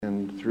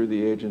through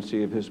the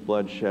agency of his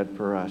blood shed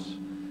for us.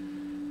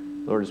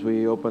 Lord, as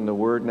we open the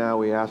Word now,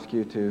 we ask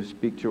you to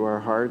speak to our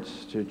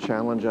hearts, to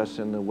challenge us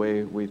in the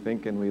way we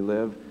think and we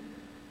live.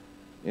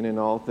 And in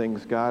all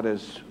things, God,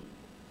 as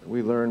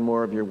we learn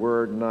more of your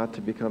Word, not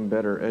to become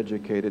better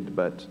educated,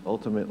 but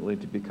ultimately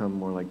to become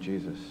more like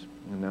Jesus.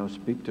 And now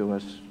speak to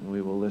us, and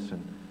we will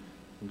listen.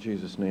 In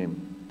Jesus'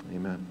 name,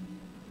 amen.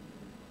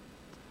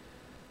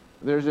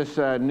 There's this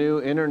new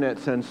internet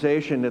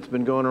sensation that's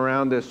been going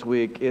around this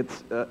week.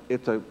 It's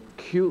a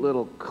cute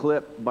little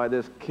clip by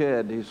this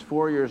kid. He's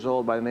 4 years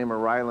old by the name of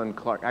Rylan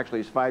Clark. Actually,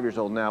 he's 5 years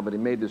old now, but he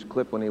made this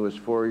clip when he was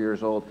 4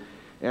 years old.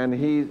 And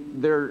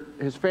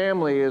his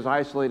family is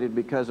isolated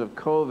because of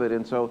COVID,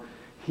 and so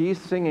he's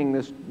singing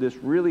this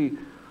really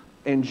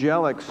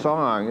angelic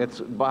song. It's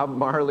Bob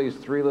Marley's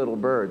Three Little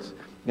Birds.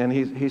 And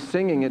he's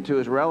singing it to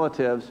his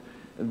relatives.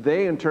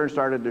 They, in turn,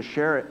 started to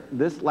share it.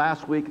 This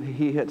last week,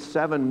 he hit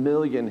 7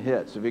 million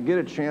hits. If you get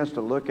a chance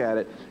to look at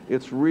it,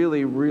 it's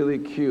really, really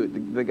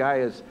cute. The guy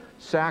is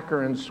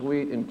saccharine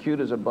sweet and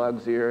cute as a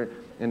bug's ear,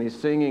 and he's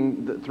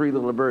singing the Three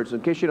Little Birds. In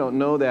case you don't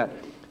know that,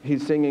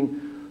 he's singing,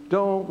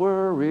 "Don't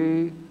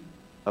worry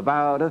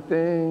about a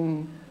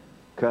thing,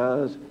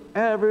 'cause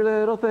every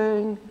little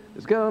thing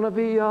is gonna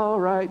be all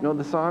right." Know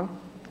the song?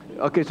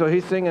 Okay, so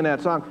he's singing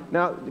that song.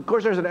 Now, of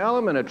course, there's an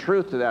element of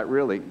truth to that,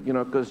 really,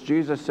 because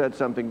Jesus said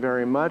something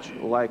very much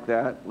like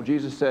that.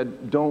 Jesus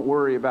said, "Don't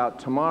worry about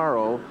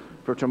tomorrow,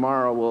 for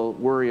tomorrow will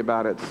worry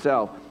about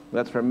itself."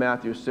 That's from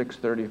Matthew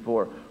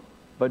 6:34.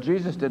 But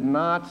Jesus did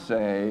not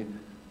say,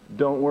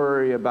 "Don't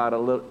worry about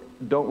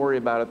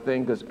a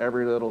thing, because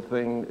every little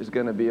thing is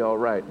going to be all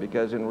right,"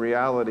 because in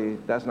reality,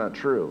 that's not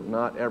true.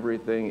 Not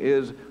everything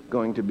is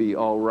going to be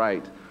all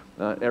right.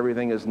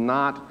 Everything is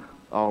not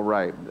all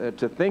right.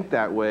 To think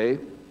that way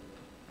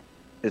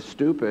is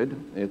stupid.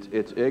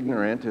 It's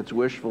ignorant. It's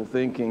wishful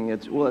thinking.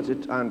 It's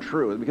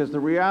untrue. Because the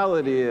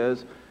reality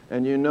is,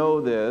 and you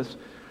know this,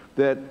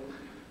 that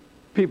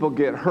people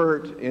get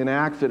hurt in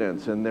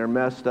accidents and they're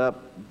messed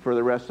up for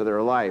the rest of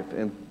their life.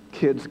 And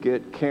kids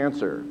get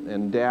cancer,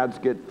 and dads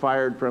get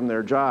fired from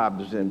their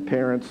jobs, and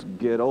parents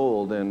get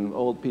old, and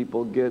old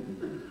people get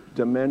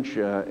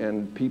dementia,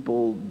 and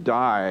people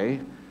die.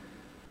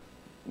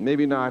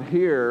 Maybe not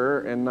here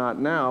and not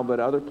now,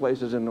 but other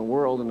places in the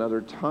world and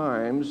other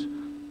times.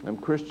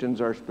 And Christians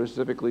are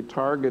specifically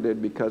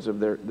targeted because of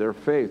their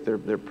faith.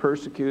 They're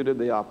persecuted.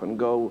 They often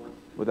go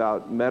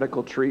without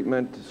medical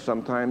treatment.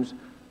 Sometimes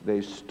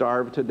they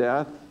starve to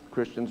death.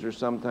 Christians are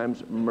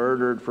sometimes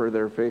murdered for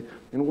their faith.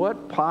 In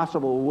what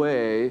possible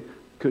way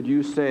could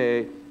you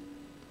say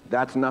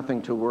that's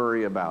nothing to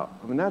worry about?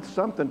 I mean, that's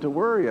something to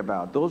worry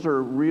about. Those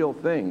are real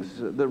things.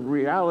 The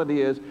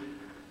reality is,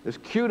 as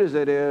cute as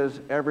it is,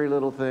 every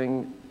little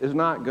thing is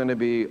not going to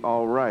be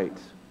all right.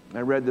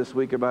 I read this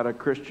week about a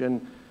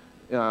Christian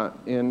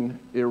in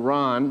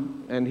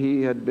Iran, and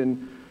he had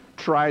been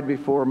tried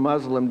before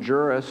Muslim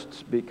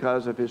jurists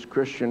because of his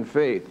Christian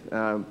faith.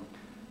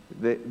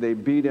 They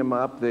beat him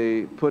up,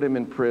 they put him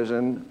in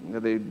prison,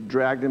 they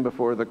dragged him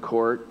before the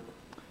court,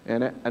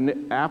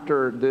 and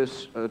after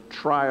this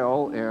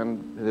trial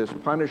and this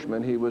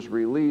punishment, he was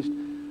released.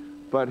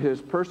 But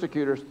his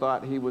persecutors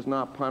thought he was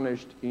not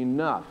punished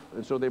enough,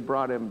 and so they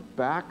brought him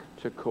back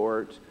to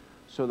court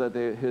so that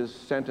his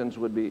sentence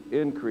would be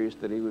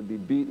increased, that he would be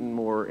beaten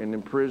more and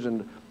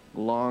imprisoned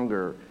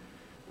longer.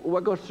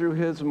 What goes through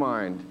his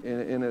mind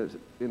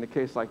in a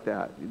case like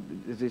that?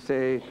 Does he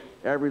say,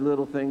 every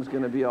little thing's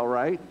going to be all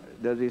right?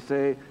 Does he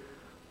say,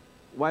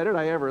 why did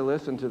I ever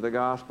listen to the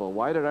gospel?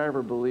 Why did I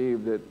ever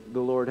believe that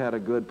the Lord had a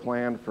good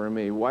plan for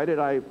me? Why did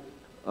I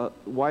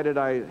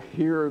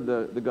hear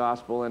the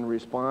gospel and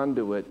respond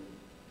to it?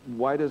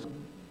 Why does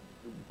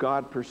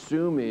God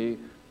pursue me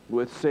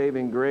with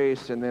saving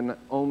grace and then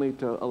only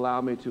to allow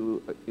me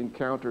to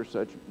encounter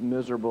such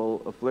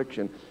miserable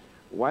affliction?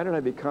 Why did I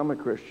become a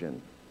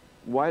Christian?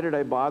 Why did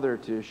I bother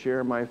to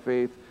share my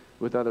faith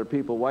with other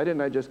people? Why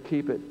didn't I just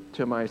keep it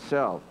to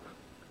myself?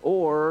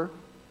 Or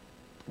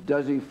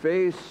does he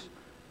face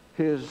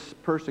his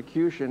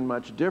persecution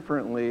much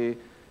differently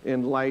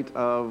in light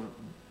of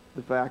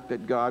the fact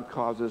that God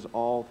causes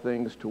all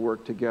things to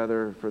work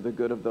together for the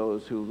good of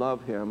those who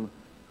love him,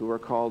 who are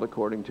called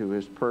according to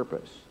his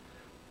purpose?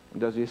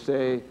 Does he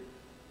say,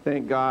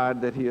 thank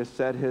God that he has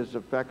set his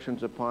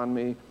affections upon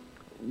me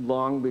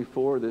long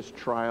before this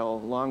trial,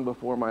 long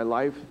before my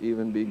life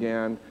even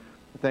began?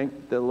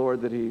 Thank the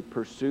Lord that he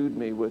pursued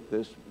me with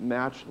this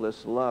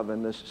matchless love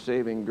and this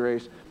saving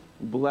grace.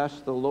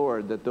 Bless the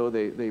Lord that though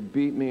they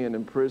beat me and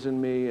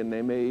imprison me and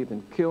they may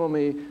even kill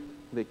me,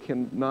 they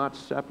cannot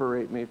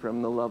separate me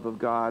from the love of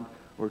God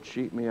or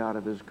cheat me out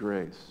of his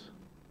grace.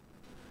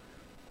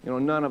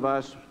 None of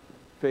us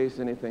face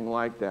anything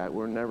like that.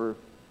 We're never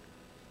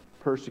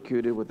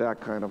persecuted with that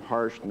kind of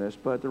harshness,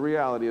 but the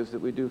reality is that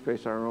we do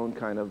face our own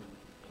kind of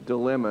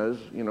dilemmas,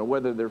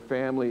 whether they're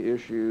family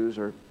issues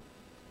or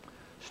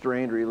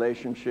strained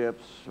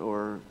relationships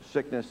or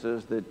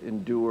sicknesses that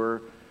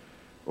endure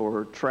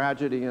or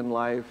tragedy in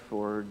life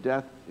or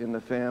death in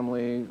the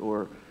family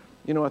or,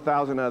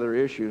 1,000 other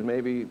issues.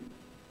 Maybe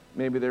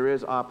maybe there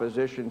is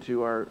opposition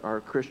to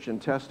our Christian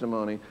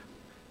testimony.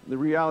 The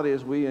reality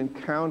is we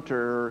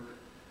encounter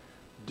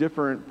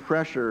different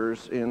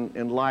pressures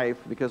in life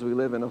because we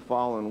live in a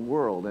fallen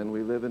world, and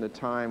we live in a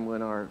time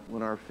when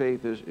our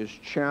faith is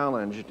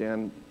challenged,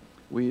 and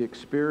we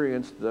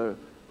experience the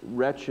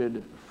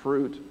wretched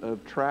fruit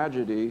of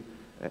tragedy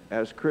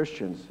as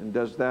Christians. And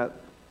does that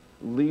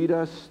lead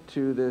us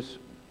to this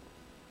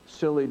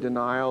silly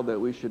denial that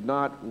we should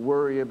not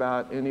worry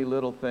about any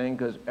little thing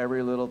because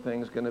every little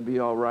thing's going to be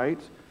all right?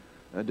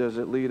 Does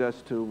it lead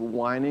us to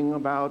whining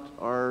about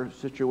our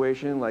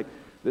situation, like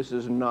this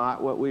is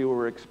not what we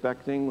were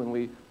expecting when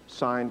we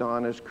signed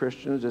on as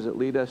Christians? Does it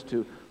lead us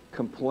to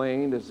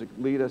complain? Does it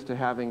lead us to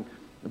having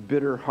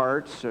bitter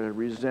hearts,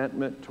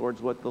 resentment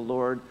towards what the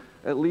Lord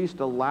at least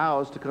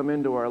allows to come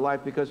into our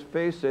life? Because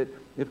face it,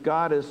 if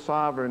God is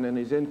sovereign and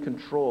He's in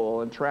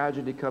control and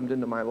tragedy comes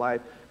into my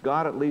life,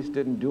 God at least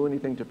didn't do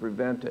anything to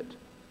prevent it.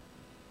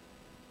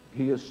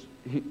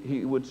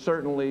 He would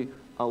certainly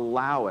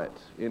allow it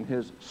in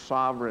His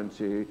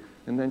sovereignty.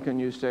 And then can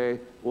you say,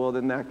 well,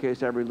 in that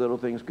case, every little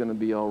thing's going to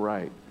be all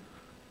right?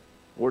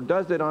 Or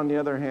does it, on the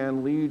other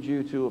hand, lead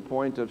you to a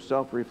point of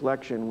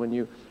self-reflection when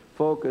you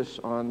focus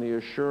on the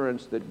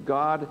assurance that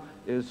God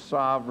is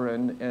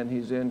sovereign and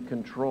He's in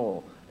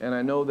control? And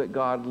I know that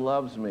God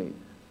loves me.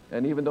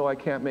 And even though I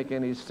can't make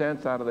any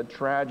sense out of the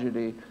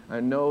tragedy,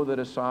 I know that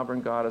a sovereign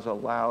God has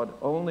allowed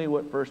only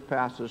what first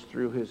passes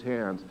through His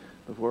hands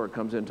before it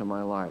comes into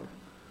my life.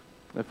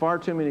 And far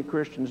too many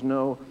Christians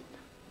know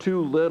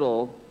too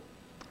little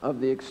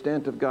of the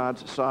extent of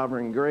God's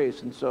sovereign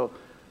grace, and so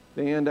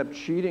they end up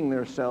cheating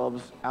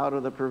themselves out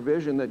of the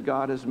provision that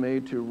God has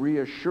made to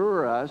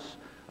reassure us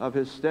of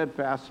His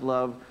steadfast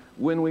love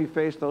when we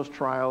face those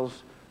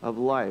trials of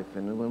life.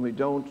 And when we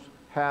don't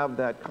have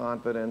that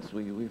confidence,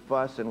 we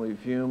fuss and we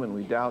fume and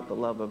we doubt the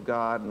love of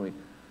God, and we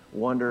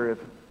wonder if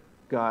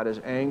God is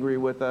angry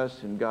with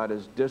us and God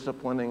is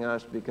disciplining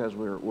us because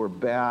we're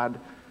bad.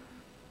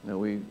 And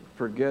we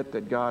forget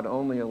that God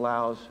only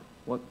allows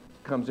what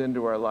comes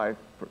into our life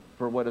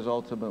for what is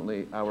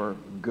ultimately our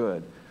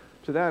good.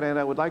 To that end,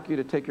 I would like you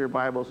to take your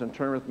Bibles and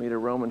turn with me to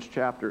Romans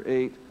chapter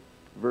 8,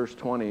 verse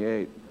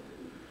 28.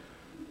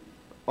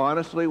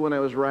 Honestly, when I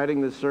was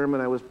writing this sermon,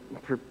 I was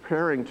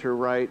preparing to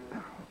write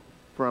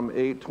from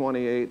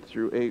 8:28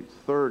 through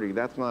 8:30.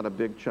 That's not a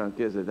big chunk,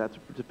 is it? That's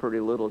a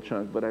pretty little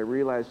chunk. But I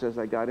realized as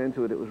I got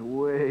into it, it was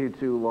way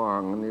too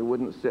long, and they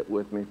wouldn't sit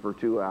with me for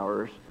 2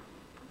 hours.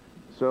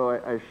 So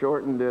I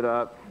shortened it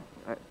up.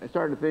 I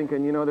started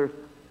thinking, you know,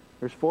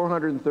 there's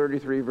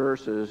 433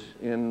 verses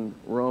in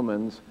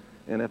Romans,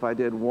 and if I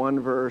did one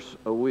verse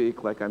a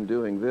week like I'm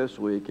doing this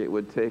week, it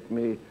would take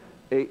me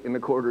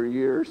 8.25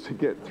 years to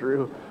get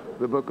through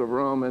the book of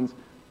Romans,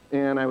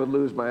 and I would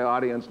lose my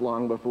audience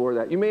long before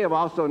that. You may have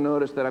also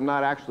noticed that I'm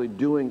not actually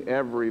doing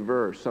every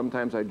verse.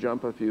 Sometimes I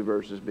jump a few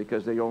verses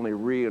because they only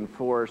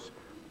reinforce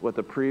what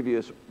the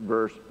previous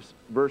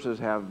verses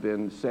have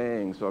been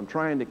saying. So I'm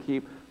trying to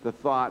keep the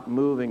thought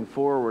moving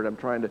forward. I'm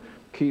trying to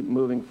keep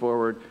moving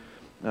forward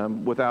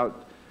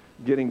without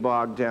getting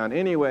bogged down.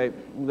 Anyway,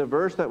 the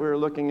verse that we're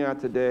looking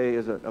at today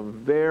is a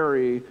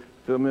very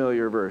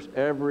familiar verse.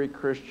 Every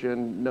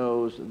Christian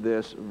knows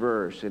this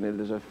verse, and it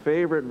is a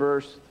favorite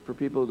verse for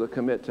people to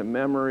commit to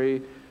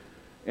memory.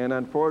 And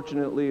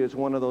unfortunately, it's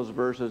one of those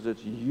verses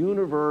that's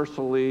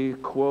universally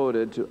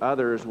quoted to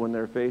others when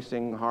they're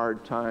facing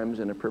hard times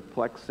and a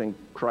perplexing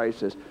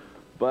crisis.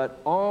 But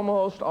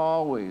almost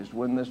always,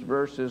 when this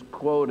verse is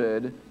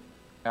quoted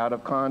out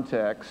of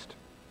context,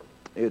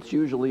 it's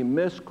usually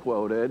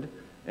misquoted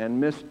and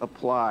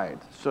misapplied.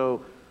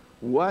 So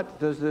what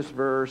does this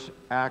verse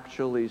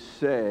actually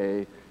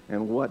say,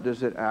 and what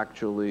does it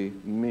actually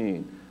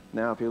mean?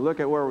 Now, if you look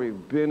at where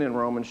we've been in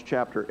Romans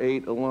chapter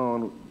 8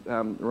 alone,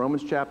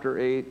 Romans chapter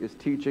 8 is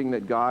teaching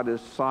that God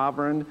is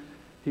sovereign.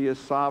 He is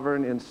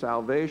sovereign in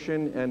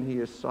salvation, and He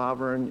is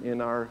sovereign in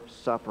our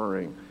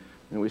suffering.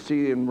 And we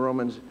see in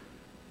Romans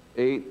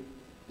 8,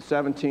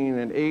 17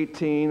 and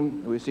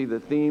 18, we see the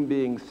theme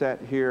being set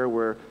here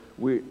where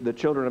the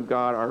children of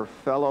God are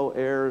fellow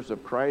heirs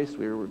of Christ.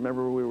 We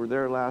remember we were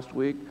there last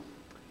week.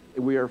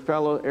 We are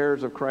fellow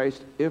heirs of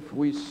Christ. If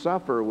we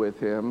suffer with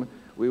Him,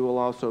 we will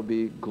also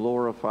be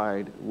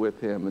glorified with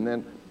Him. And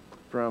then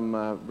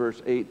from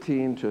verse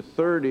 18 to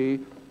 30,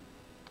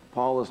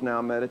 Paul is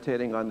now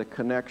meditating on the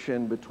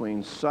connection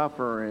between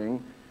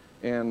suffering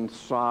and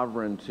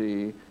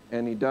sovereignty,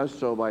 and he does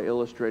so by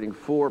illustrating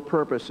 4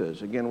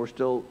 purposes. Again, we're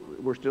still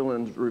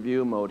in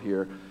review mode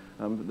here.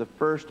 The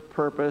first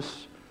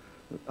purpose,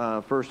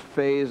 first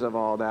phase of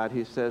all that,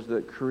 he says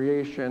that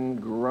creation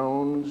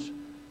groans,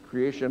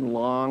 creation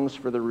longs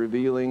for the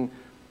revealing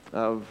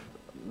of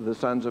the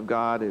sons of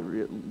God.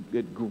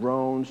 It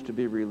groans to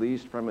be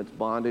released from its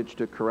bondage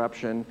to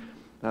corruption.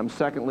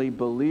 Secondly,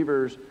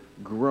 believers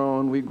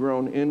groan. We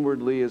groan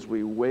inwardly as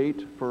we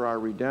wait for our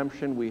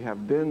redemption. We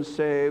have been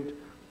saved.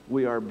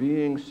 We are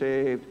being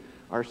saved.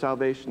 Our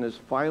salvation is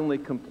finally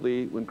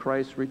complete when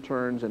Christ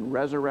returns and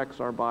resurrects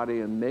our body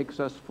and makes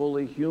us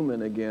fully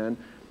human again.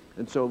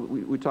 And so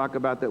we talk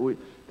about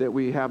that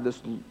we have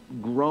this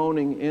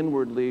groaning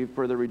inwardly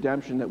for the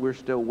redemption that we're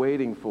still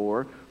waiting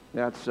for.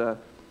 That's, I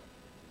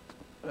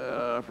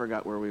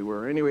forgot where we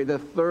were. Anyway, the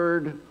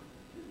third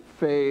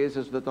phase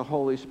is that the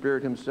Holy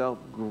Spirit himself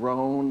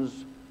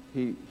groans.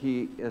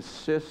 He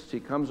assists, he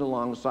comes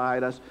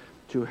alongside us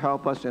to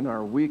help us in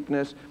our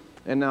weakness.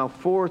 And now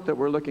fourth that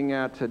we're looking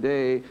at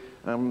today,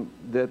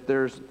 that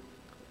there's,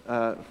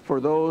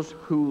 for those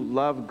who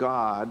love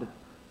God,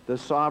 the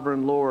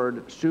sovereign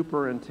Lord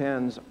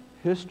superintends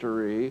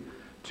history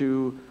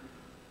to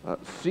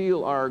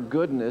seal our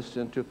goodness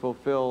and to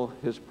fulfill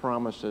his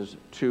promises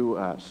to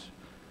us.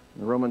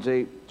 Romans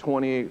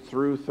 8:28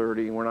 through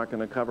 30, and we're not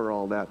going to cover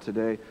all that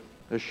today,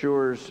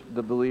 assures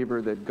the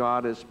believer that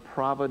God is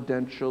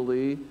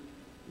providentially,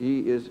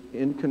 he is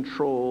in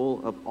control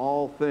of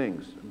all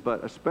things,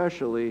 but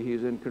especially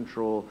he's in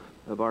control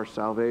of our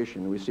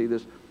salvation. We see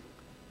this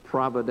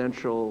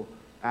providential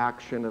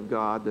action of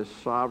God, this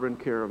sovereign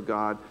care of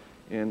God,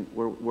 and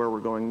where we're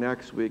going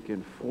next week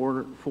in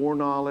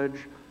foreknowledge,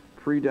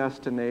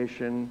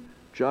 predestination,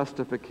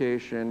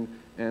 justification,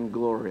 and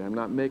glory. I'm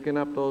not making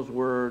up those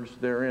words.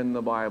 They're in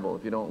the Bible.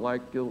 If you don't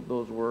like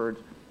those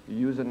words,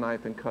 use a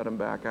knife and cut them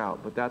back out.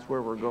 But that's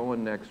where we're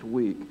going next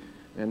week,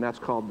 and that's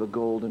called the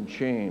golden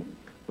chain.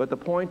 But the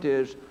point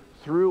is,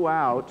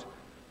 throughout,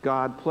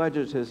 God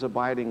pledges his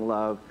abiding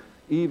love,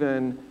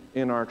 even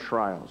in our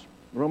trials.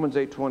 Romans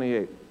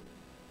 8:28.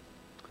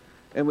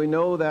 And we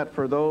know that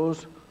for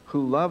those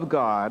who love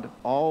God,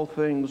 all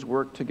things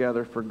work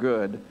together for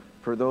good,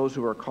 for those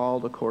who are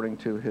called according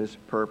to his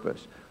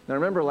purpose. Now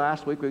remember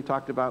last week we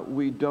talked about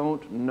we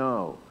don't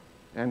know.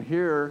 And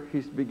here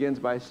he begins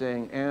by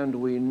saying, and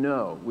we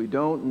know. We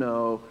don't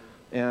know,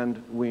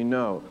 and we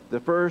know. The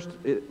first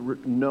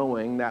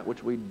knowing, that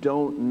which we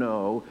don't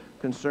know,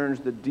 concerns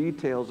the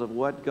details of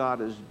what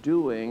God is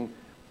doing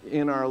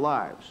in our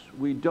lives.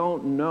 We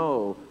don't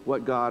know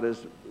what God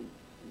is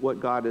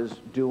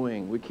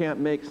doing. We can't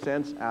make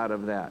sense out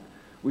of that.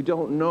 We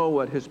don't know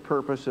what his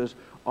purposes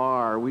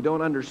are. We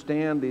don't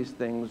understand these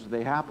things.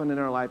 They happen in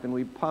our life, and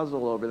we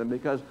puzzle over them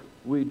because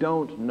we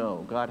don't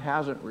know. God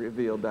hasn't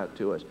revealed that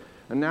to us.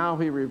 And now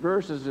he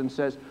reverses and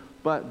says,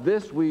 but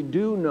this we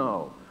do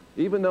know.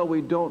 Even though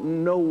we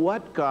don't know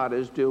what God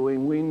is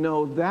doing, we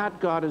know that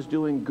God is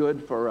doing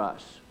good for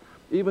us.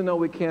 Even though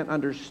we can't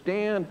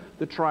understand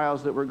the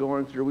trials that we're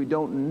going through, we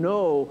don't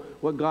know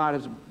what God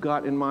has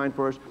got in mind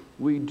for us,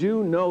 we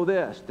do know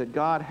this, that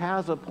God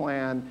has a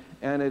plan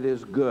and it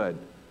is good.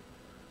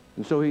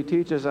 And so he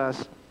teaches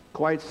us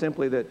quite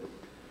simply that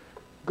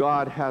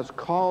God has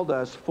called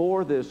us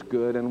for this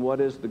good, and what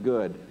is the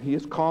good? He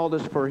has called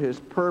us for his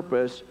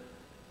purpose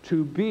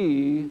to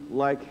be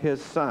like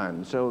his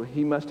Son. So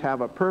he must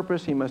have a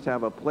purpose, he must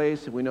have a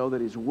place. We know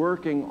that he's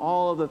working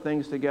all of the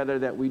things together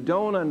that we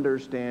don't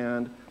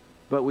understand,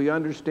 but we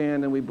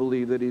understand and we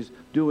believe that he's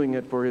doing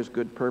it for his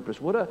good purpose.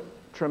 What a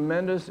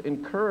tremendous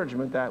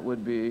encouragement that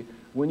would be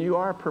when you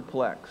are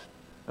perplexed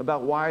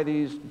about why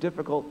these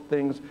difficult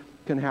things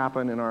can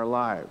happen in our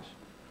lives.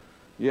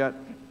 Yet,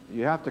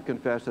 you have to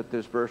confess that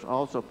this verse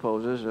also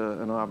poses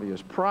an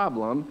obvious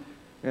problem,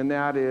 and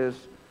that is,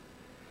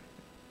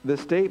 the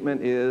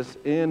statement is,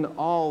 in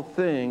all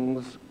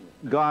things,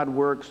 God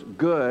works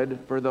good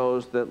for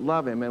those that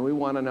love him. And we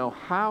want to know,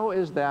 how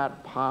is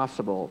that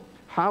possible?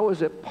 How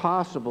is it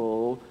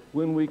possible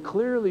when we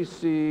clearly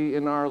see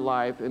in our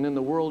life and in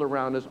the world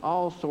around us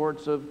all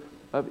sorts of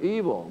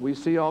evil? We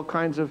see all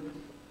kinds of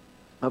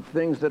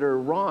things that are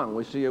wrong.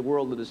 We see a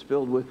world that is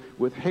filled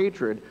with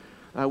hatred.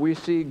 We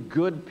see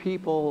good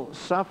people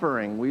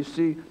suffering. We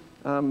see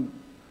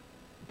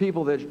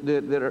people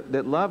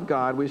that love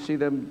God. We see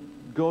them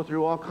go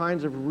through all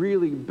kinds of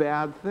really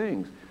bad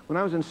things. When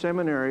I was in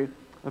seminary,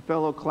 a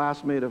fellow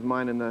classmate of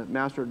mine in the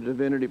Master of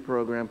Divinity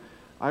program,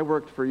 I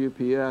worked for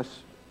UPS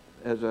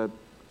as a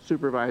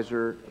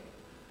supervisor,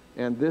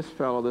 and this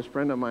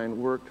friend of mine,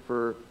 worked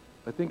for,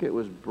 I think it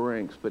was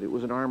Brinks, but it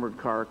was an armored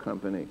car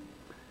company.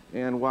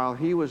 And while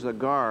he was a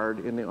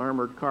guard in the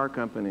armored car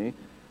company,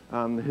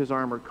 his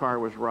armored car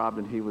was robbed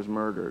and he was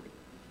murdered.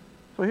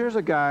 So here's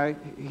a guy,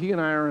 he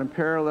and I are on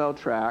parallel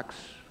tracks.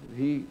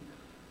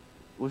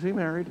 Was he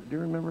married? Do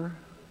you remember?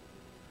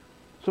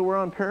 So we're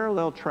on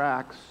parallel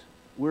tracks.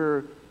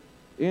 We're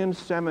in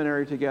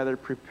seminary together,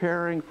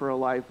 preparing for a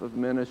life of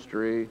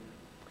ministry,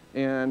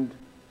 and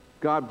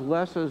God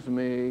blesses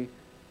me,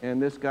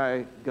 and this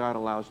guy God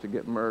allows to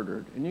get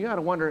murdered. And you got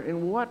to wonder,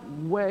 in what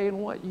way, in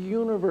what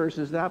universe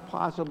is that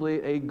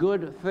possibly a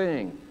good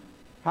thing?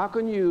 How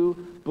can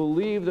you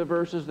believe the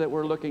verses that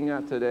we're looking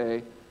at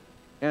today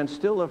and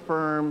still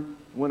affirm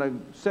when a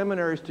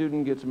seminary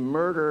student gets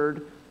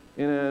murdered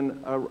in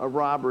a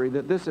robbery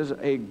that this is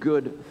a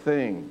good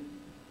thing?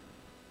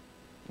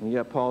 And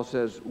yet Paul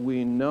says,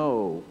 we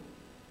know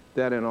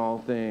that in all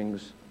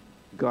things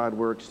God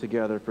works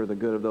together for the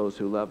good of those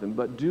who love him.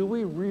 But do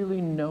we really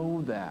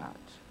know that?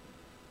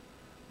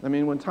 I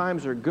mean, when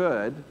times are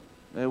good,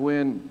 and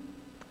when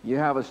you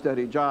have a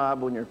steady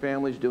job, when your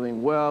family's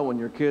doing well, when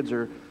your kids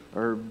are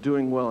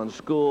doing well in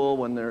school,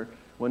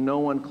 when no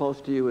one close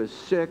to you is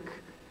sick,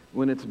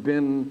 when it's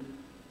been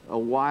a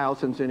while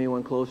since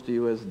anyone close to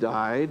you has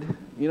died.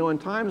 You know, in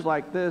times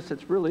like this,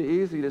 it's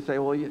really easy to say,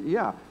 well,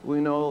 yeah, we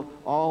know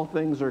all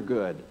things are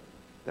good.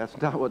 That's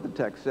not what the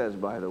text says,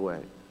 by the way.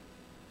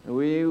 And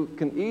we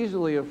can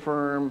easily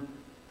affirm,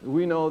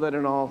 we know that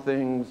in all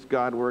things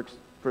God works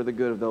for the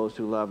good of those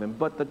who love him.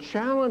 But the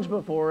challenge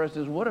before us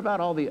is, what about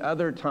all the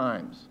other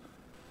times?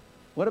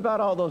 What about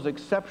all those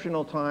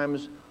exceptional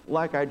times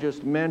like I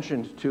just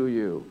mentioned to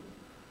you?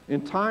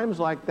 In times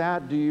like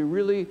that, do you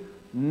really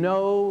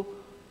know,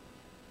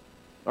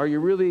 are you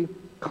really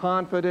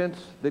confident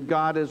that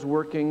God is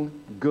working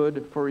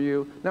good for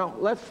you? Now,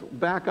 let's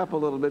back up a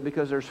little bit,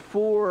 because there's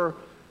 4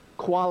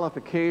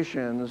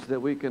 qualifications that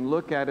we can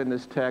look at in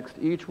this text.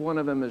 Each one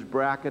of them is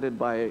bracketed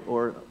by,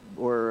 or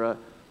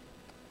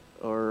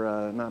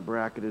not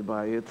bracketed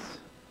by, it's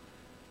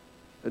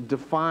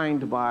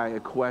defined by a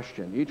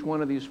question. Each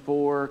one of these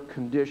 4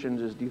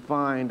 conditions is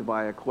defined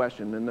by a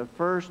question. And the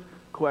first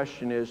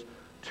question is,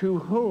 to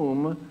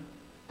whom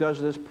does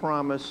this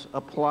promise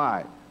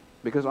apply?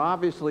 Because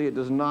obviously it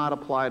does not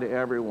apply to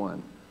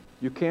everyone.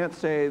 You can't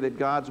say that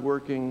God's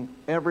working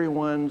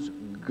everyone's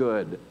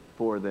good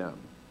for them.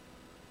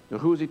 Now,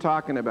 who's he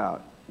talking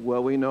about?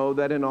 Well, we know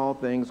that in all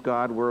things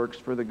God works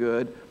for the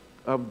good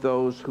of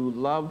those who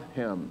love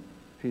him.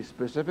 He's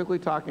specifically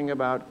talking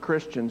about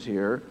Christians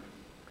here,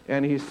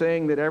 and he's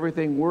saying that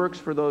everything works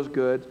for those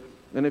good.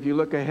 And if you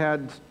look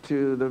ahead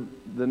to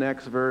the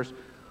next verse,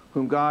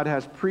 whom God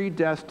has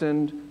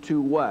predestined to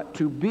what?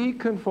 To be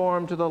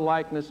conformed to the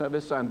likeness of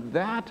his Son.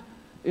 That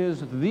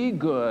is the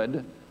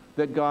good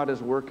that God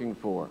is working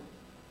for.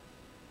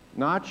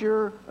 Not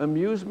your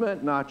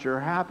amusement, not your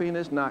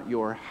happiness, not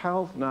your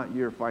health, not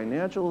your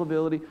financial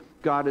ability.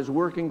 God is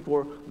working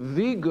for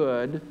the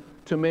good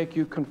to make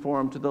you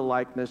conform to the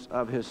likeness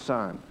of his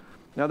Son.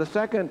 Now, the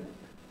second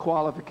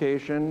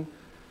qualification,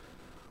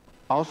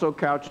 also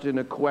couched in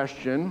a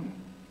question,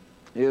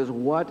 is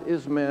what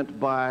is meant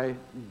by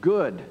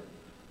good?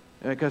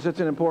 Because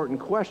it's an important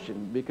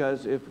question,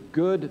 because if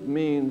good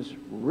means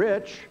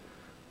rich,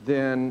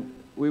 then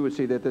we would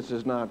see that this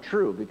is not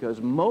true,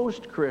 because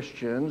most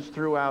Christians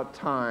throughout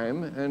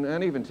time,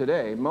 and even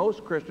today,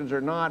 most Christians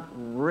are not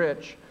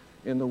rich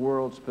in the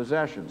world's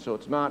possessions. So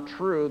it's not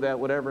true that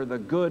whatever the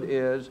good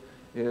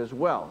is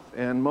wealth.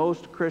 And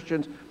most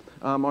Christians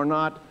are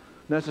not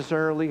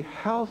necessarily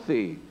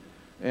healthy,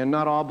 and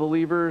not all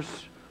believers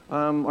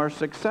are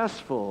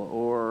successful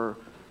or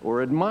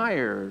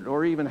admired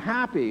or even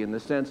happy in the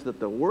sense that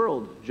the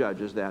world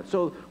judges that.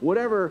 So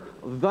whatever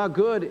the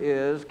good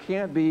is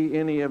can't be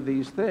any of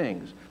these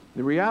things.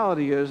 The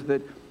reality is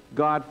that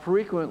God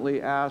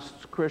frequently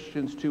asks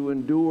Christians to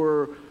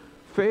endure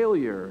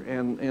failure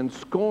and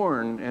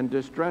scorn and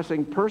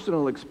distressing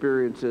personal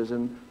experiences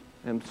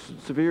and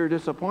severe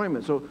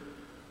disappointment. So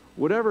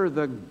whatever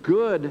the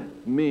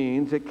good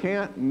means, it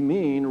can't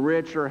mean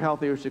rich or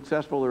healthy or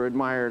successful or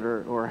admired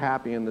or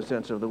happy in the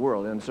sense of the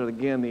world. And so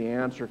again, the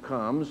answer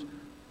comes,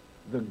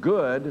 the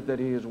good that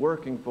he is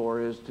working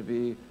for is to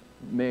be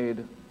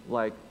made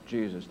like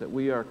Jesus, that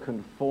we are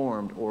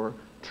conformed or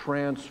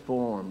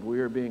transformed. We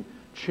are being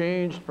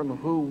changed from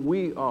who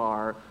we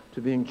are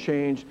to being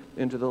changed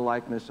into the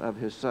likeness of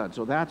his Son.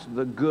 So that's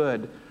the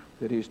good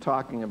that he's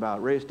talking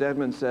about. Ray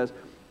Stedman says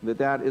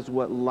that is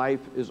what life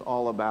is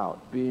all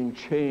about, being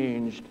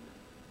changed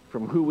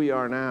from who we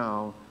are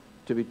now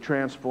to be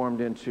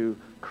transformed into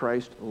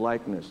Christ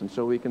likeness. And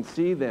so we can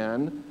see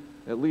then,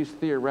 at least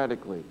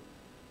theoretically,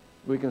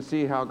 we can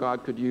see how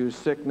God could use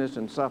sickness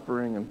and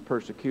suffering and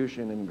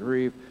persecution and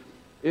grief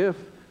if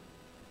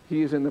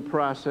he's in the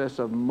process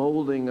of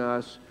molding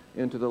us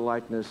into the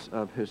likeness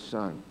of his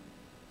Son.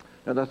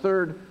 Now, the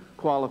third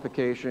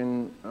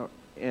qualification,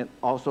 and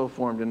also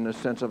formed in the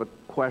sense of a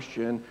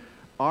question,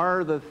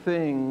 are the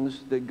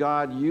things that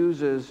God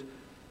uses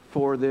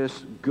for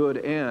this good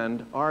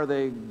end, are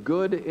they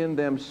good in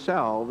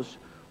themselves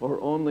or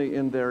only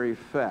in their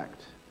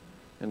effect?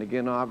 And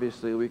again,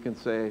 obviously, we can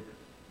say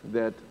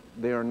that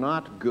they are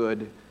not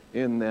good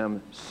in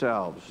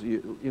themselves.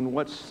 In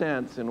what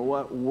sense, in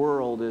what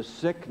world is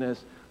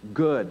sickness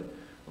good,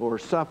 or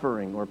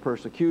suffering, or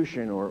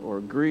persecution,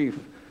 or grief,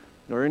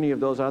 or any of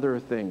those other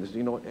things?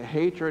 You know,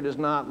 hatred is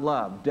not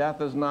love.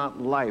 Death is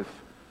not life.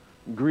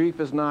 Grief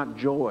is not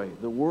joy.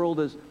 The world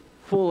is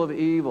full of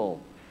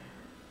evil.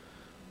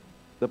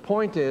 The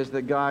point is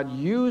that God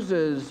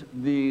uses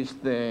these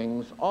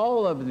things,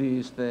 all of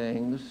these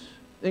things,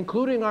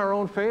 including our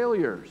own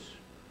failures,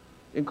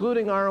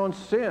 including our own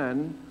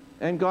sin,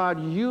 and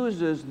God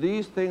uses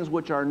these things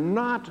which are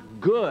not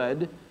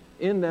good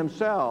in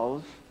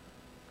themselves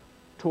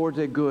towards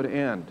a good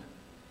end.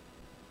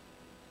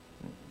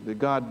 That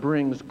God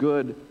brings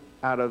good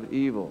out of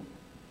evil.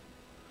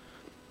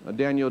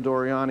 Daniel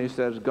Doriani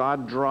says,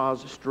 God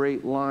draws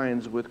straight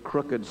lines with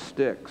crooked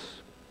sticks,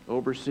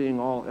 overseeing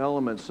all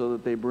elements so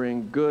that they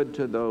bring good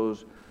to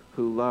those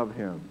who love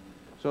him.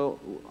 So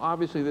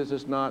obviously this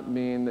does not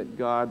mean that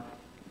God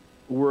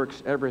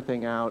works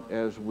everything out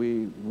as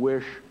we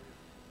wish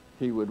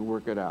he would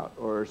work it out,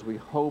 or as we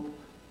hope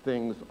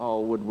things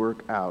all would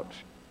work out.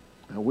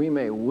 Now, we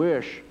may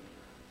wish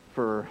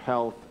for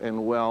health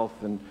and wealth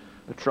and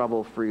a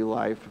trouble-free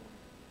life.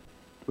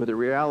 But the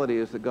reality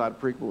is that God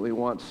frequently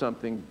wants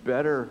something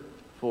better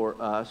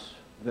for us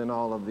than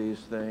all of these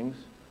things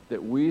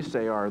that we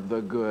say are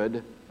the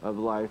good of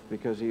life,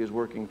 because he is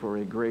working for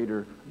a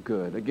greater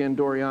good. Again,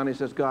 Doriani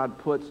says God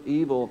puts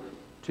evil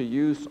to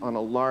use on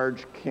a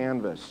large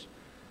canvas,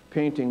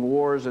 painting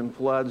wars and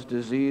floods,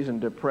 disease and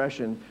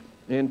depression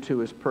into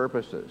his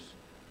purposes.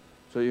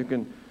 So you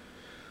can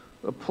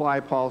apply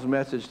Paul's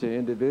message to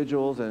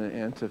individuals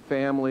and to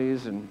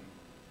families, and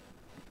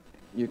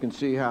you can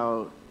see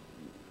how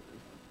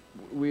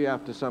we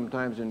have to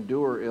sometimes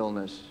endure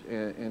illness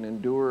and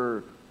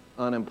endure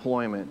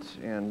unemployment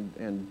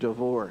and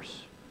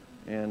divorce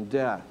and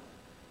death.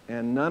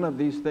 And none of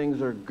these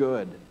things are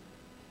good.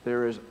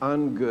 There is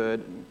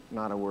ungood,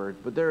 not a word,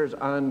 but there is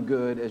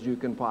ungood as you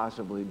can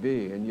possibly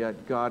be. And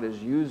yet God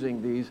is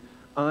using these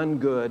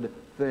ungood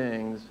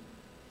things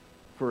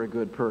for a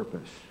good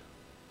purpose.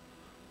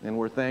 And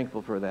we're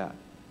thankful for that.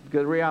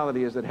 Because the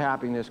reality is that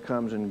happiness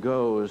comes and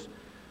goes.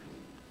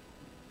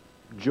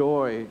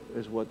 Joy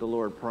is what the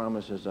Lord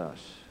promises us.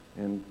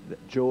 And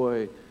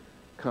joy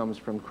comes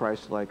from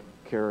Christ-like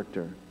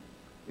character.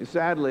 And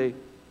sadly,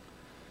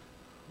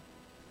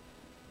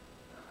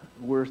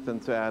 worse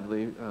than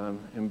sadly,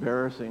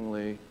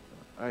 embarrassingly,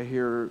 I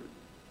hear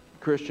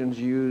Christians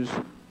use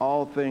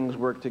all things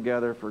work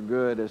together for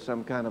good as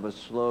some kind of a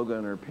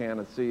slogan or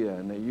panacea,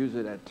 and they use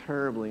it at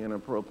terribly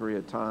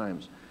inappropriate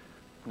times.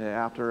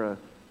 After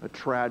a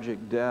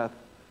tragic death,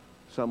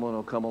 someone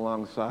will come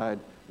alongside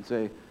and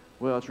say,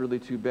 well, it's really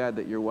too bad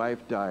that your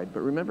wife died. But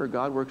remember,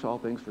 God works all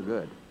things for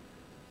good.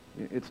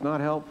 It's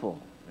not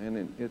helpful.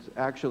 And it's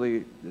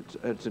actually,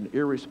 it's an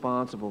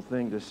irresponsible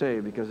thing to say,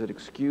 because it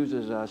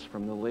excuses us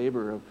from the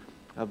labor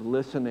of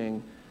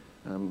listening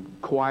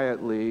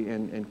quietly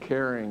and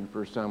caring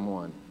for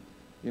someone.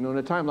 You know, in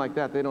a time like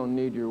that, they don't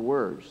need your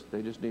words.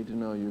 They just need to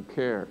know you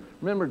care.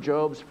 Remember,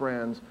 Job's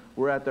friends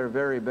were at their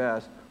very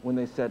best when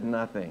they said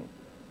nothing.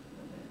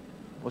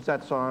 What's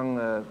that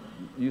song,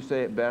 you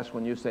say it best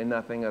when you say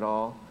nothing at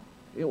all?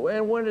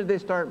 And when did they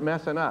start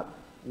messing up?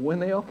 When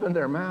they opened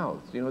their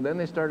mouths. You know, then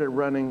they started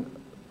running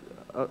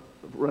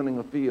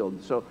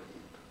afield. So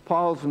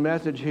Paul's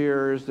message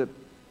here is that,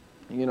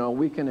 you know,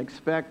 we can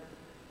expect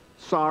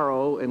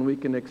sorrow and we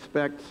can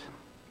expect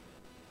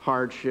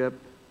hardship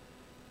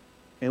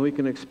and we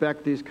can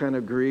expect these kind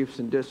of griefs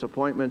and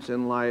disappointments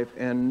in life,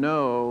 and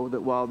know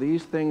that while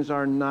these things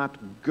are not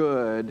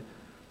good,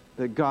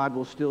 that God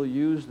will still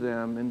use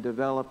them in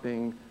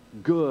developing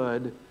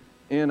good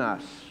in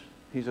us.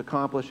 He's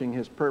accomplishing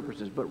his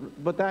purposes.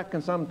 But that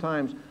can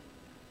sometimes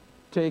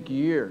take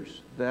years.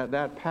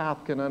 That path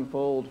can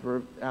unfold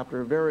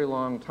after a very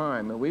long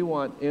time. And we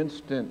want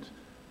instant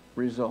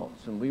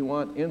results. And we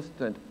want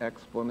instant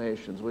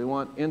explanations. We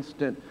want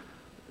instant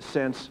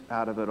sense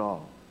out of it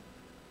all.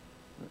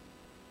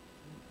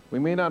 We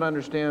may not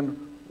understand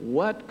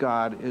what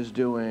God is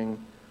doing,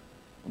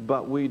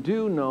 but we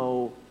do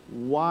know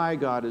why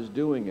God is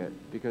doing it,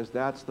 because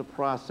that's the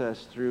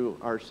process through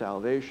our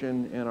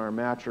salvation and our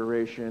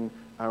maturation,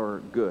 our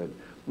good.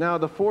 Now,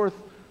 the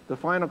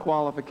final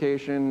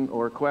qualification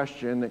or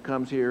question that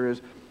comes here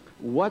is,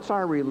 what's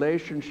our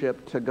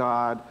relationship to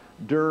God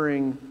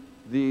during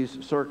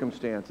these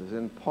circumstances?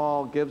 And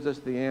Paul gives us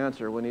the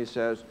answer when he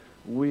says,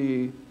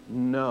 we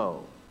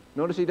know.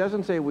 Notice he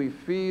doesn't say we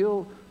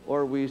feel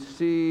or we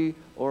see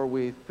or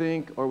we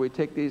think or we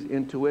take these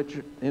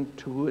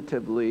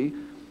intuitively.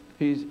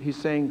 He's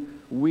saying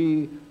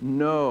we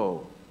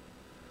know.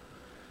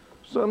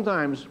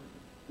 Sometimes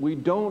we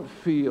don't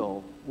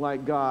feel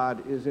like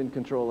God is in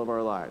control of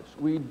our lives.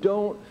 We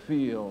don't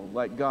feel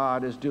like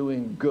God is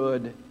doing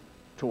good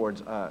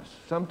towards us.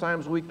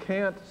 Sometimes we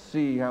can't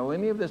see how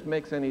any of this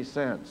makes any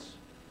sense.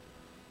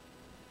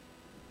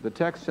 The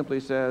text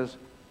simply says,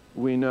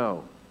 we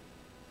know.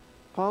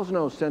 Paul's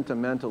no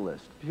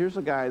sentimentalist. Here's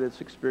a guy that's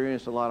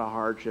experienced a lot of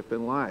hardship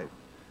in life.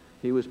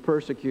 He was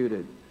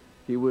persecuted.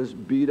 He was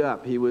beat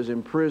up. He was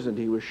imprisoned.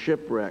 He was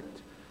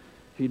shipwrecked.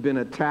 He'd been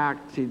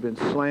attacked. He'd been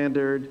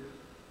slandered.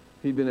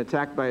 He'd been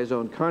attacked by his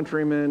own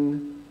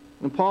countrymen.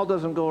 And Paul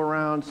doesn't go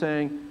around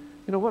saying,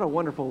 you know, what a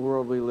wonderful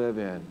world we live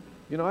in.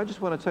 You know, I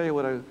just want to tell you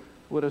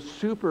what a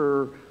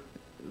super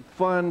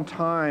fun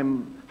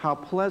time, how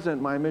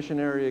pleasant my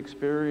missionary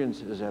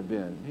experiences have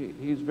been.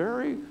 He's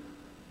very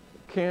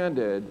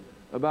candid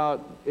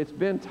about, it's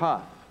been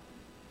tough.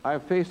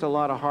 I've faced a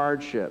lot of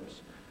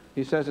hardships.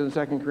 He says in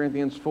 2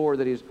 Corinthians 4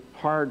 that he's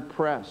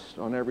hard-pressed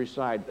on every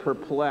side,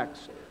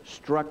 perplexed,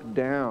 struck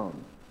down.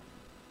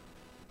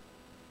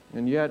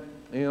 And yet,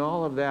 in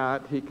all of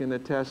that, he can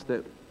attest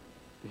that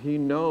he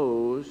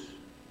knows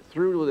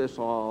through this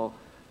all,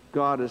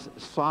 God is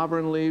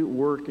sovereignly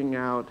working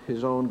out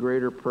his own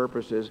greater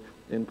purposes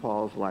in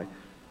Paul's life.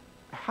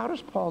 How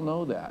does Paul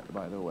know that,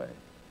 by the way?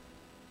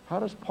 How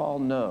does Paul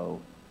know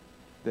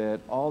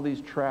that all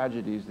these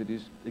tragedies that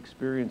he's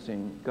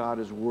experiencing, God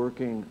is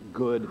working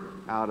good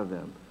out of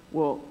them?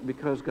 Well,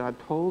 because God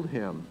told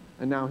him,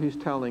 and now he's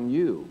telling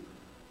you,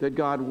 that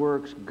God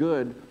works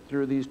good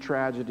through these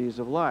tragedies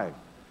of life.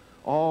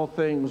 All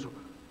things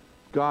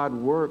God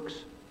works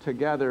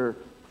together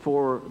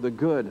for the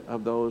good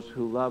of those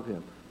who love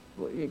him.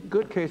 A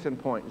good case in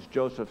point is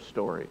Joseph's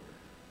story.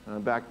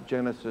 Back to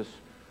Genesis,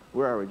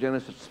 where are we?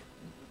 Genesis,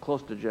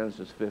 close to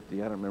Genesis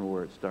 50. I don't remember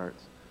where it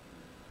starts.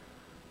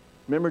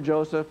 Remember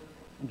Joseph?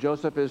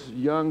 Joseph is a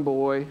young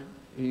boy.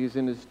 He's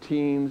in his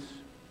teens.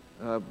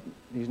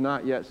 He's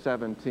not yet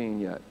 17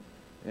 yet.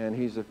 And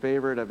he's a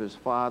favorite of his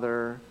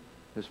father.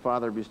 His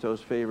father bestows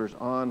favors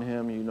on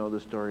him. You know the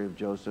story of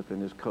Joseph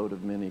and his coat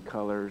of many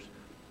colors.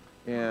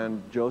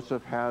 And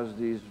Joseph has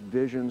these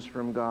visions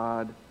from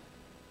God,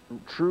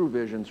 true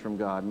visions from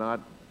God, not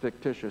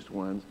fictitious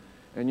ones.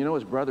 And you know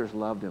his brothers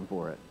loved him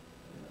for it.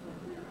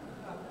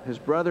 His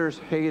brothers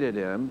hated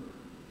him.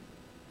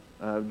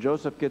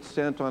 Joseph gets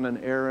sent on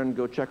an errand,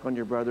 go check on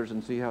your brothers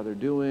and see how they're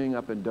doing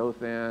up in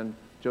Dothan.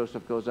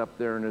 Joseph goes up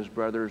there and his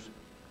brothers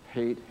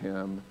hate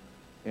him,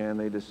 and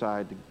they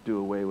decide to do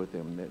away with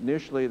him.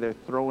 Initially, they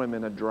throw him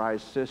in a dry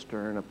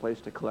cistern, a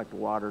place to collect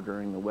water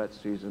during the wet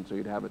season, so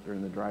he'd have it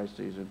during the dry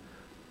season.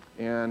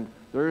 And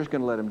they're just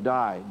going to let him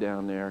die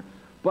down there.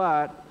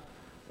 But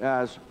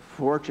as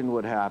fortune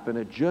would happen,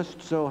 it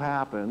just so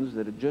happens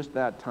that at just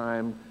that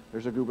time,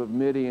 there's a group of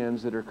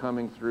Midians that are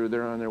coming through.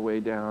 They're on their way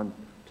down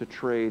to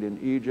trade in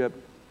Egypt.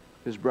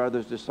 His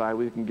brothers decide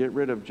we can get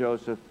rid of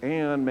Joseph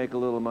and make a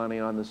little money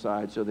on the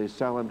side, so they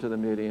sell him to the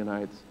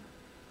Midianites.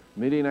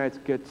 Midianites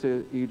get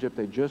to Egypt.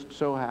 They just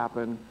so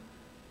happen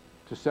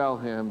to sell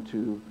him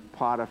to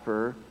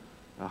Potiphar,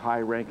 a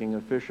high-ranking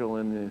official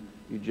in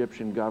the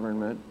Egyptian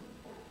government.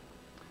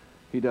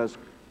 He does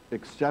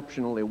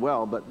exceptionally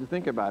well, but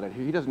think about it.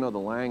 He doesn't know the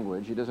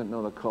language. He doesn't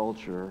know the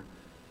culture.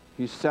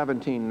 He's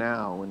 17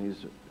 now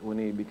when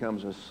he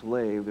becomes a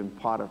slave in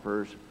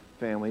Potiphar's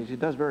family. He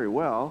does very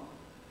well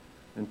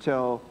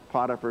until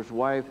Potiphar's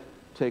wife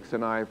takes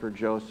an eye for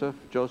Joseph.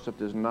 Joseph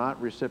does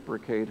not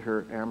reciprocate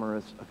her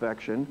amorous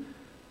affection,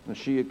 and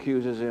she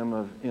accuses him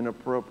of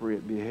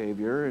inappropriate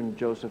behavior, and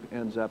Joseph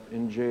ends up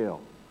in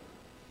jail.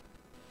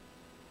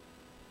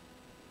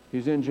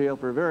 He's in jail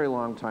for a very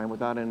long time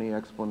without any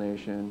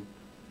explanation.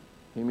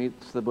 He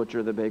meets the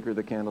butcher, the baker,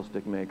 the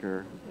candlestick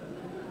maker.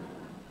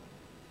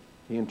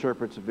 He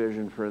interprets a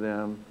vision for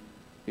them.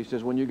 He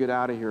says, when you get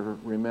out of here,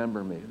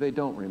 remember me. They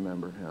don't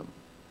remember him.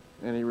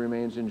 And he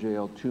remains in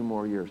jail 2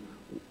 more years.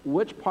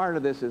 Which part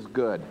of this is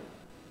good?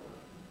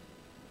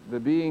 The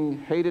being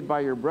hated by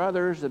your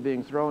brothers, the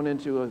being thrown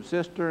into a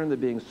cistern, the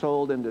being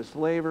sold into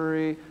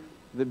slavery,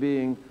 the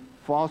being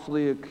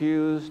falsely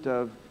accused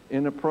of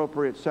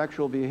inappropriate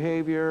sexual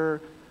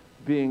behavior,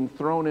 being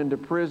thrown into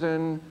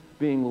prison,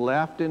 being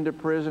left into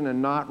prison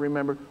and not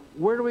remembered.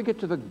 Where do we get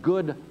to the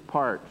good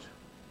part?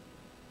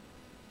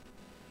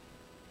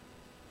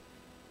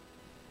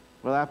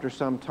 Well, after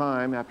some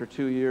time, after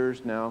 2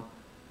 years now,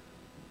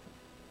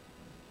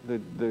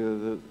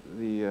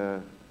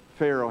 the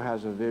Pharaoh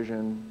has a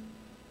vision.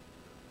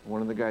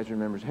 One of the guys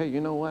remembers, hey,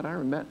 you know what?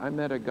 I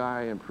met a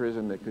guy in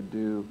prison that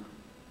could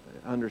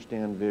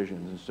understand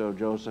visions. And so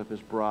Joseph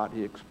is brought.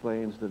 He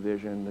explains the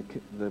vision.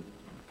 The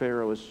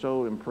Pharaoh is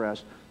so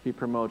impressed, he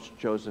promotes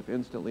Joseph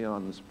instantly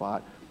on the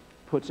spot,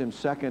 puts him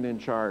second in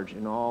charge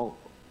in all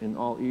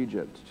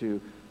Egypt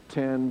to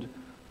tend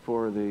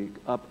for the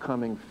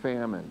upcoming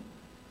famine.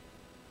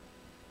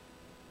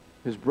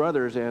 His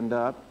brothers end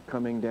up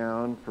coming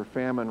down for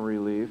famine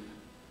relief.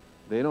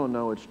 They don't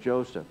know it's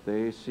Joseph.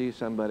 They see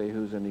somebody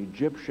who's an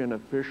Egyptian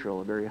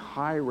official, a very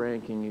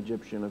high-ranking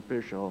Egyptian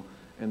official,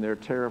 and they're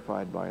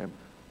terrified by him.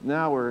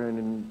 Now we're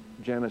in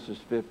Genesis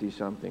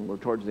 50-something. We're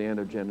towards the end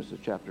of Genesis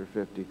chapter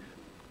 50.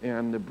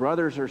 And the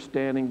brothers are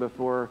standing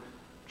before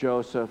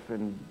Joseph,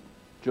 and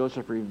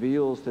Joseph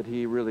reveals that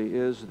he really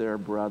is their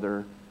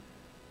brother,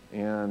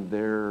 and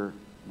they're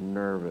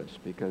nervous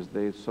because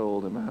they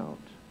sold him out.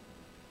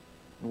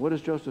 And what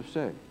does Joseph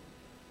say?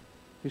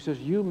 He says,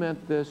 you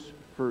meant this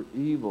for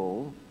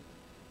evil,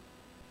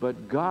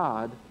 but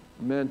God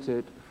meant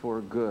it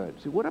for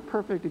good. See, what a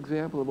perfect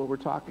example of what we're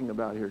talking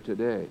about here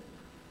today.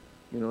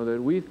 You know,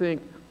 that we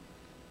think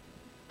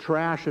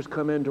trash has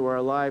come into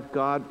our life.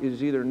 God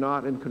is either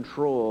not in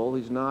control,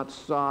 he's not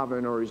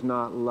sovereign, or he's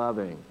not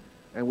loving.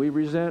 And we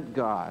resent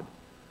God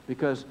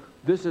because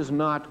this is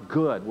not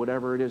good,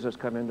 whatever it is that's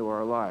come into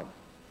our life.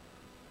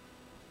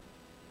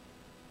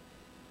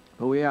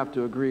 But we have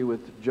to agree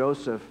with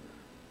Joseph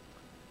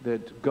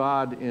that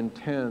God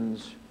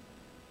intends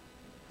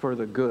for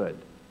the good.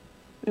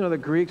 You know, the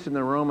Greeks and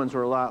the Romans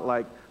were a lot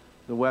like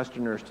the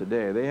Westerners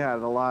today. They had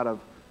a lot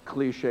of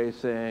cliche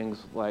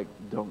sayings like,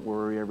 don't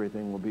worry,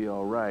 everything will be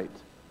all right.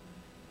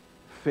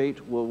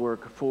 Fate will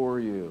work for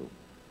you.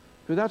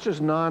 But that's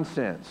just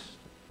nonsense.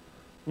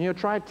 You know,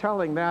 try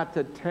telling that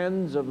to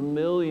tens of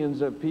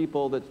millions of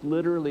people that's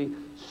literally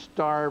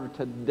starved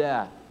to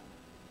death.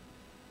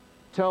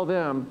 Tell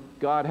them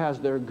God has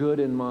their good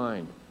in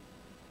mind.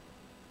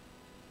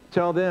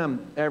 Tell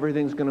them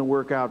everything's going to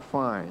work out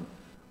fine.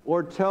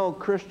 Or tell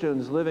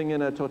Christians living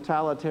in a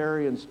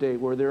totalitarian state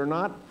where they're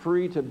not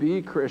free to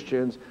be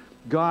Christians,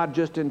 God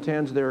just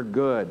intends their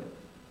good.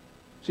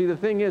 See, the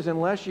thing is,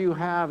 unless you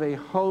have a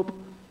hope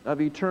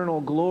of eternal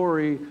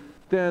glory,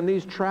 then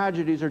these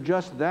tragedies are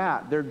just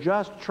that. They're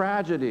just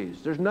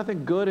tragedies. There's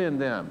nothing good in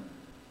them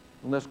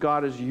unless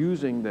God is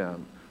using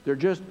them. They're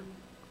just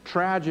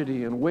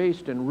tragedy and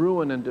waste and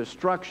ruin and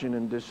destruction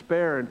and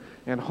despair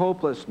and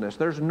hopelessness.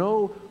 There's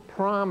no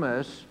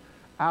promise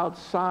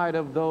outside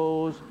of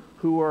those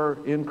who are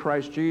in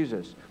Christ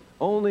Jesus.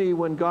 Only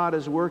when God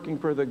is working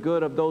for the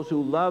good of those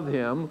who love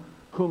Him,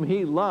 whom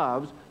He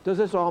loves, does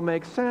this all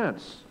make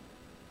sense.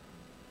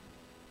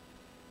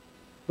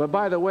 But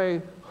by the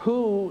way,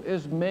 who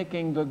is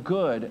making the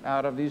good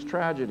out of these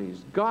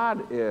tragedies?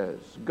 God is.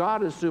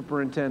 God is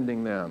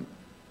superintending them.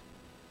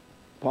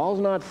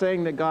 Paul's not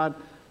saying that God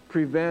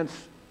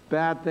prevents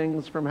bad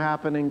things from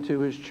happening to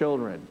His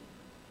children.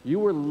 You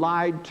were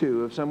lied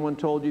to if someone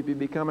told you if you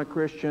become a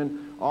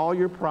Christian, all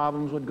your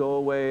problems would go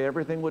away,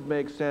 everything would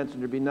make sense,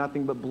 and there'd be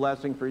nothing but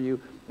blessing for you.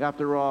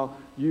 After all,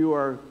 you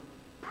are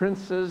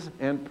princes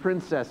and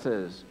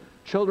princesses,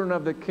 children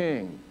of the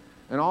King.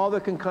 And all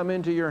that can come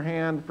into your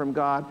hand from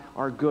God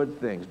are good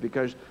things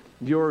because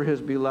you're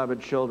His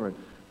beloved children.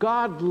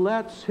 God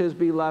lets His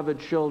beloved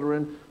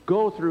children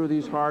go through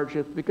these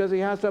hardships because He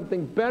has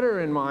something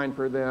better in mind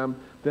for them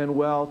than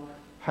wealth,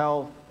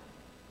 health,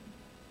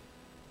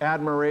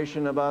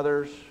 admiration of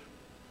others.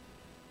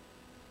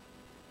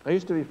 I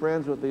used to be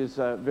friends with these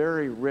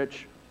very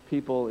rich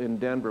people in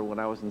Denver when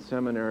I was in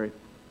seminary.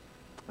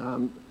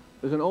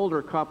 There's an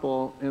older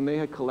couple, and they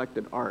had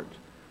collected art.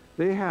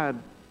 They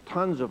had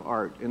tons of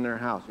art in their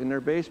house. In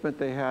their basement,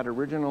 they had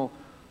original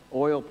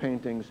oil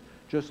paintings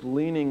just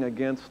leaning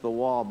against the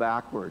wall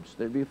backwards.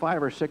 There'd be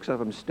 5 or 6 of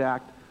them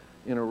stacked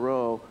in a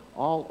row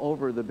all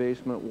over the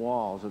basement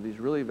walls of these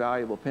really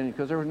valuable paintings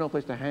because there was no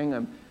place to hang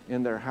them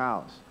in their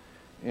house.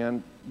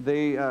 And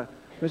they,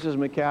 Mrs.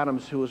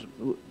 McAdams,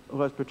 who I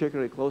was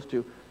particularly close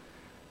to,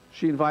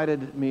 she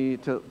invited me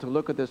to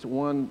look at this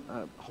one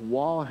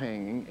wall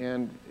hanging,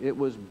 and it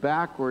was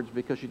backwards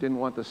because she didn't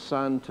want the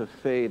sun to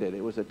fade it.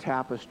 It was a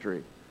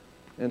tapestry.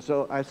 And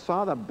so I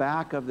saw the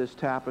back of this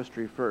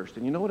tapestry first,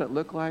 and you know what it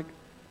looked like?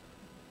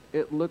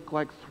 It looked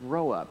like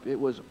throw up. It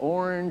was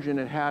orange, and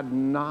it had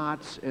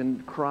knots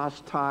and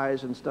cross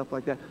ties and stuff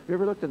like that. You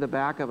ever looked at the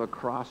back of a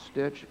cross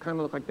stitch? It kind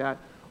of looked like that,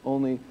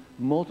 only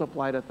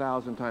multiplied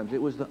 1,000 times.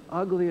 It was the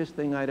ugliest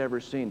thing I'd ever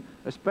seen,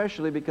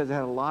 especially because it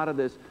had a lot of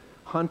this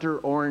hunter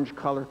orange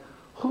color.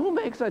 Who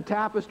makes a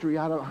tapestry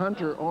out of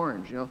hunter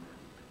orange? You know,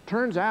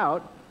 turns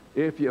out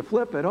if you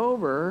flip it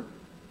over,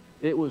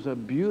 it was a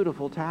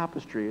beautiful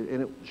tapestry.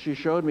 And she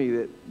showed me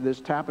that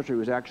this tapestry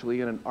was actually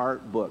in an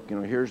art book. You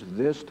know, here's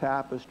this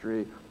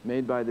tapestry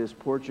made by this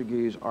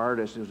Portuguese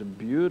artist. It was a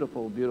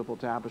beautiful, beautiful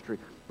tapestry.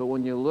 But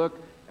when you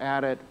look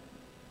at it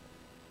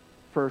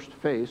first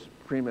face,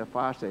 prima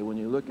facie, when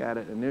you look at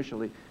it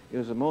initially, it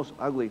was the most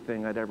ugly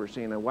thing I'd ever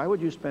seen. And why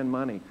would you spend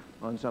money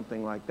on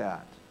something like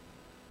that?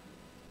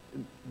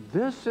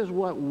 This is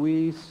what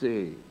we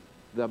see,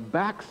 the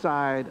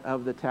backside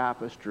of the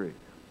tapestry.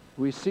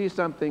 We see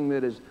something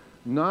that is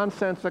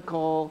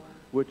nonsensical,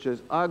 which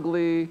is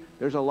ugly.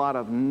 There's a lot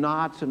of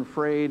knots and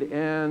frayed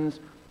ends.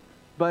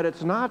 But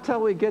it's not till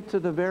we get to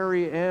the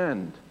very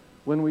end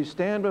when we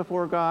stand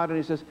before God and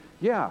He says,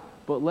 yeah,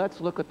 but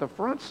let's look at the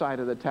front side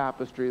of the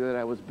tapestry that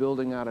I was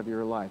building out of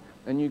your life.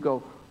 And you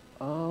go,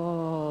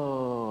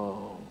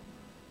 oh,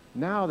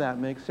 now that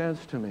makes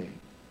sense to me.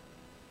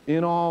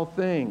 In all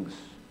things,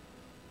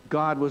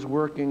 God was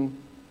working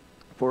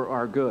for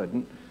our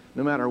good.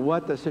 No matter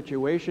what the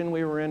situation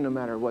we were in, no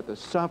matter what the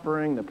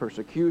suffering, the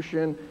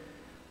persecution,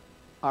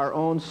 our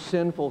own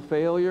sinful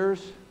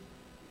failures,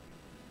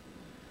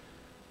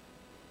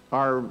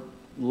 our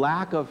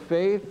lack of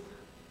faith,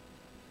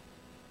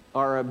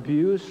 our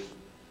abuse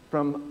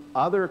from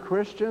other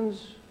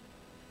Christians,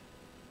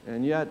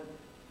 and yet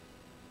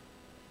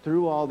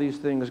through all these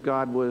things,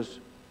 God was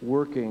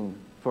working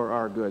for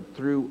our good.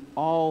 Through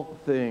all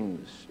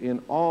things,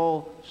 in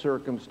all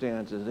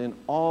circumstances, in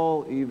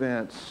all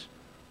events,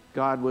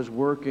 God was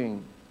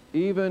working,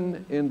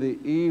 even in the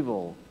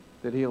evil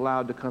that He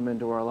allowed to come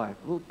into our life.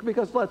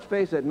 Because let's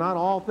face it, not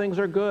all things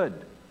are good.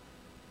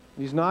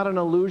 He's not an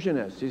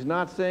illusionist. He's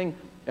not saying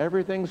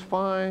everything's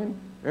fine,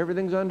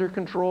 everything's under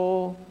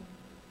control.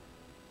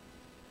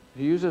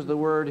 He uses the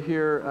word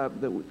here,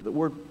 the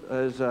word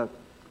is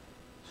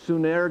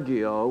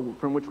synergio,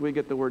 from which we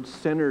get the word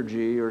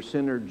synergy or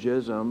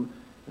synergism.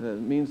 It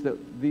means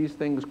that these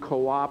things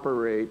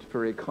cooperate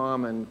for a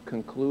common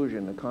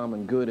conclusion, a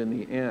common good in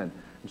the end.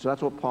 And so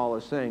that's what Paul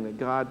is saying, that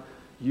God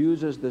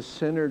uses the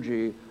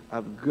synergy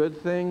of good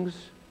things,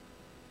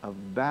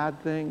 of bad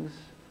things,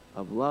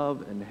 of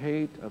love and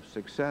hate, of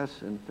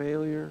success and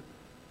failure,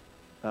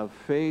 of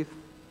faith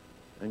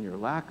and your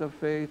lack of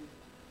faith.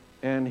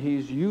 And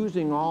He's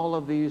using all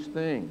of these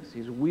things.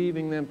 He's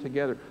weaving them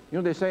together. You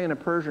know, they say in a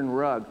Persian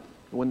rug,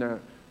 when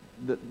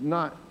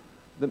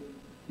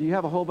you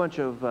have a whole bunch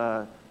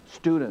of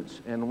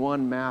students and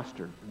one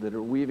master that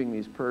are weaving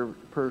these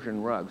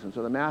Persian rugs. And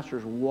so the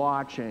master's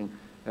watching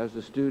as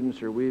the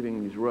students are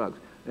weaving these rugs.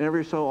 And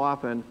every so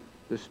often,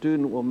 the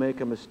student will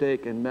make a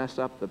mistake and mess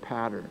up the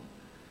pattern.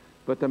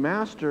 But the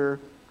master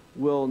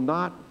will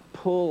not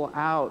pull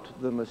out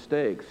the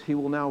mistakes. He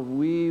will now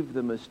weave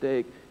the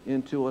mistake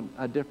into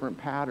a different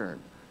pattern.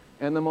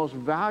 And the most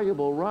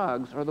valuable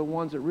rugs are the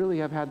ones that really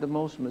have had the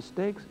most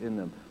mistakes in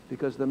them,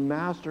 because the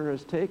master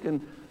has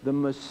taken the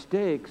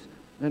mistakes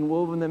and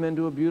woven them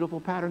into a beautiful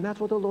pattern. That's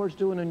what the Lord's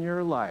doing in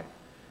your life.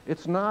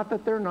 It's not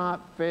that they're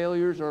not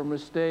failures or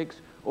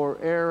mistakes or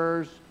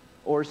errors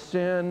or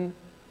sin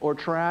or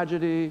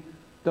tragedy.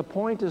 The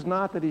point is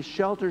not that he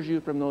shelters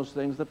you from those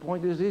things. The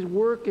point is he's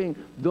working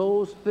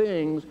those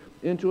things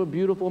into a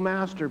beautiful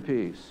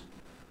masterpiece.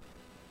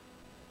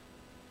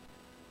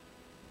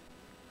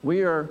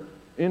 We are,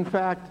 in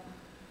fact,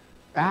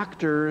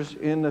 actors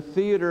in the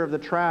theater of the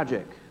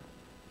tragic,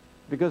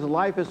 because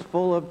life is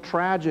full of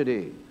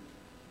tragedy.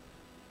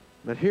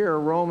 But here,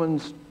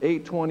 Romans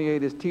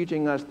 8:28 is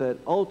teaching us that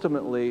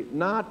ultimately,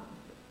 not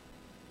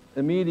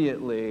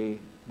immediately,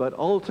 but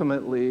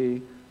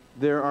ultimately,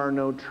 there are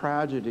no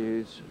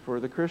tragedies for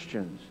the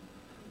Christians.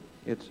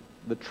 It's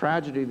the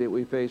tragedy that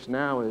we face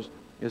now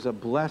is a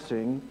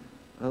blessing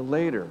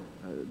later.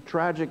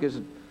 Tragic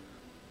is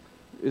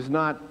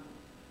not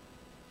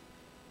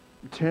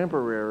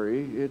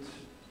temporary.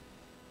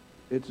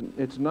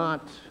 It's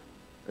not.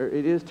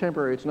 It is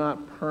temporary. It's not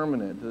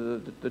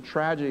permanent. The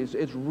tragedies,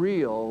 it's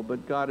real,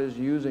 but God is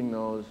using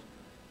those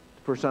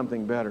for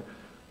something better.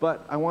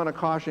 But I want to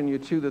caution you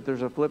too that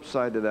there's a flip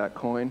side to that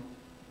coin,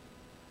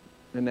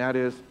 and that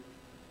is,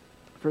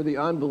 for the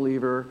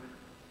unbeliever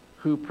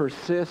who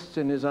persists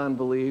in his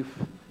unbelief,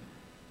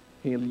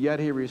 yet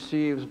he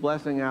receives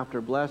blessing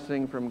after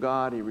blessing from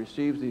God. He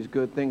receives these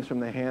good things from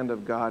the hand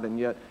of God, and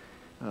yet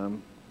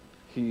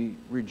he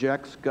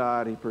rejects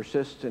God. He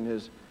persists in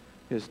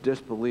his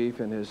disbelief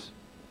and his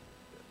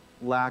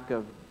lack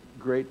of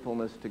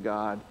gratefulness to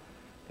God.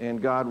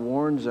 And God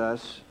warns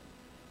us,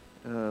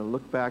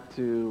 look back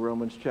to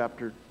Romans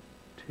chapter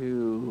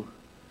 2,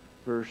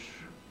 verse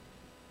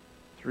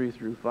 3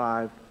 through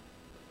 5.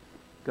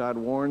 God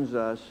warns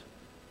us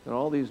that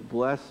all these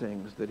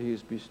blessings that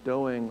he's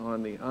bestowing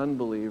on the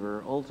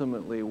unbeliever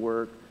ultimately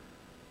work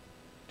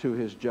to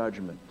his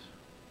judgment.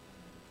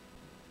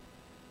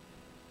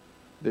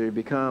 They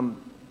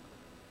become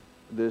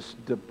this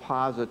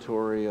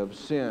depository of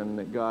sin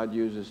that God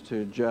uses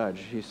to judge.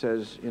 He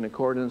says, in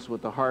accordance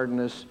with the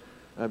hardness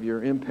of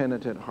your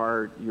impenitent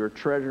heart, you're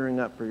treasuring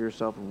up for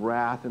yourself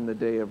wrath in the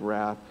day of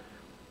wrath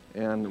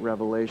and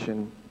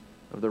revelation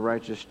of the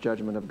righteous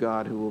judgment of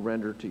God, who will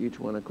render to each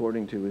one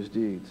according to his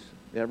deeds.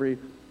 Every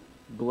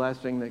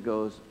blessing that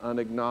goes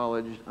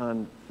unacknowledged,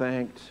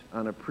 unthanked,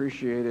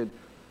 unappreciated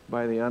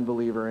by the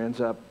unbeliever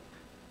ends up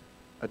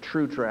a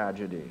true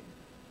tragedy.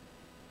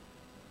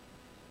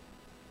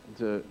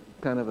 It's a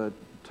kind of a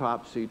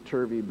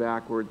topsy-turvy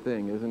backward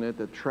thing, isn't it?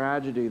 The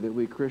tragedy that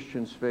we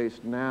Christians face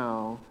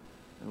now,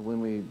 when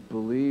we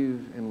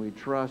believe and we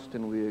trust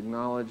and we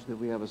acknowledge that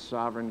we have a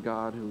sovereign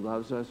God who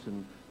loves us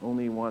and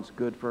only wants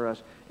good for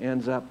us,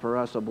 ends up for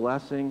us a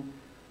blessing.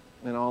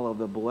 And all of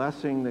the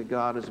blessing that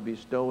God is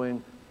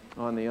bestowing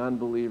on the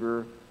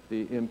unbeliever,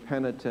 the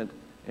impenitent,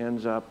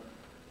 ends up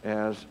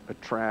as a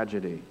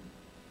tragedy.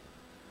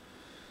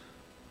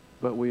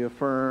 But we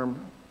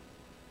affirm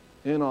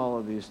in all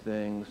of these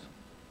things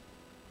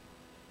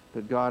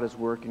that God is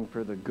working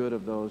for the good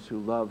of those who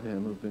love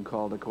him, who've been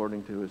called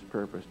according to his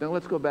purpose. Now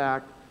let's go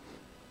back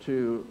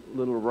to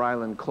little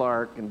Ryland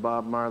Clark and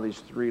Bob Marley's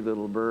Three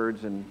Little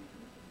Birds, and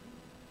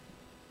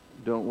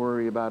don't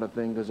worry about a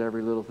thing because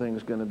every little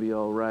thing's going to be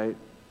all right.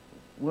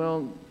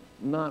 Well,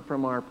 not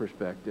from our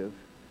perspective,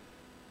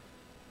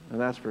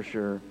 and that's for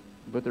sure.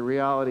 But the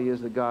reality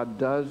is that God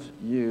does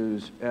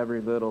use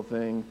every little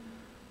thing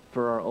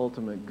for our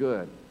ultimate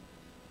good,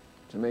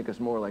 to make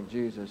us more like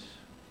Jesus,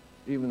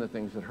 even the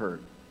things that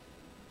hurt.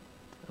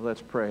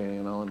 Let's pray,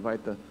 and I'll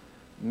invite the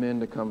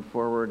men to come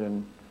forward,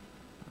 and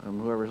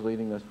whoever's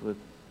leading us with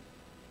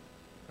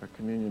our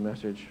communion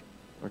message,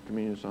 our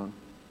communion song.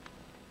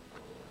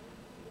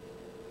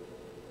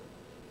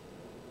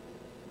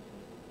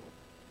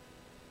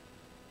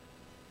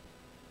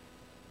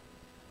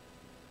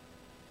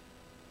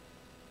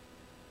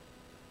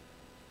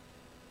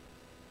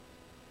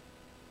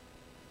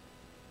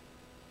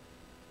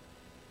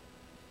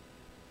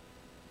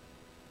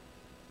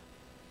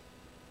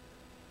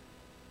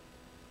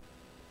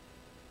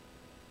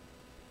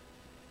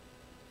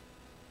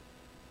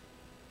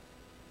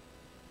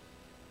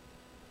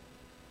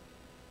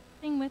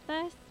 Sing with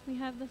us. We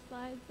have the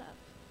slides up.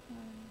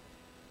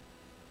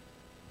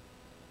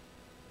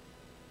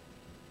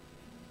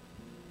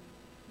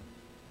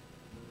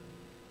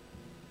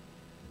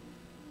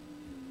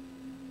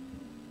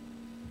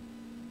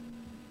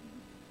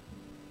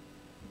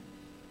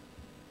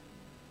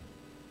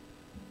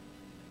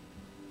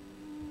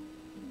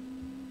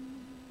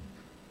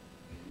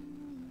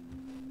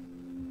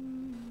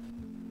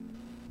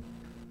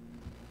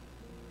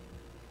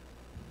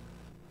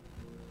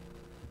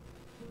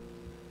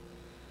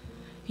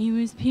 He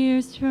was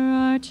pierced for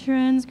our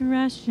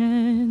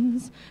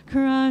transgressions,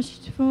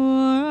 crushed for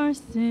our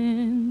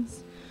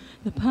sins.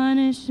 The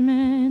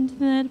punishment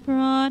that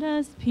brought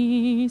us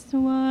peace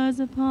was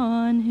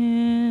upon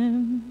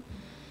him,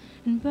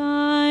 and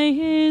by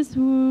his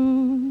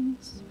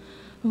wounds,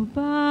 oh,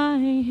 by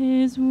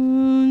his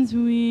wounds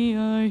we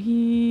are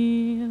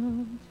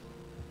healed.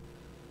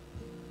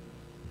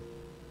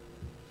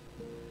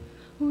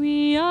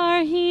 We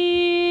are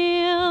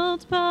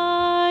healed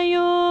by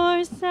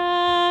your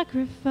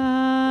sacrifice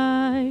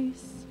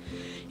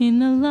in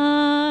the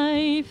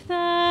life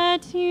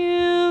that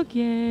you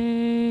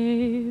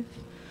gave.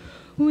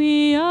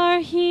 We are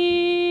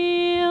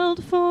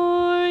healed,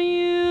 for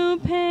you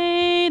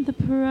paid the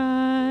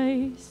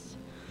price.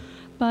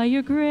 By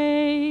your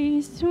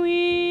grace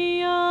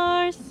we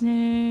are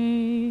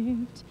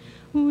saved.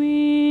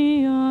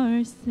 We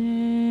are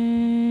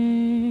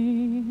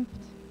saved.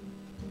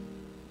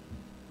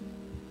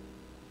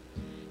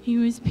 He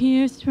was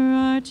pierced for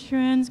our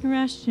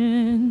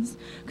transgressions,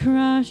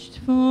 crushed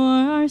for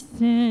our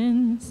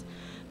sins.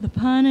 The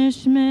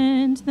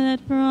punishment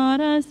that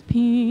brought us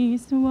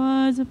peace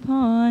was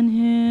upon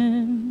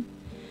him,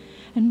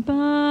 and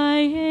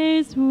by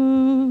his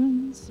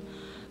wounds,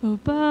 oh,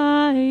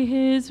 by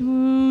his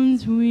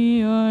wounds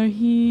we are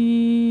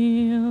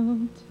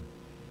healed.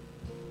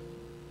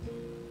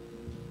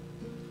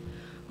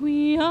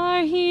 We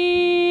are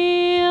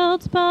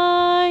healed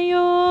by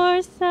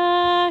your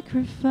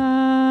sacrifice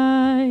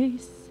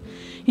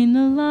in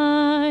the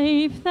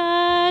life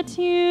that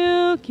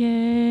you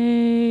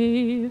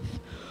gave.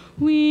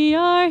 We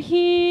are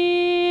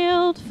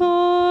healed,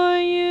 for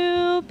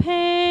you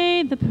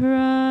paid the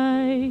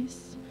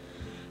price.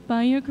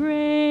 By your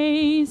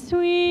grace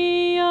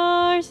we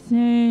are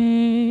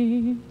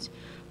saved.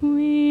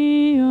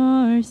 We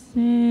are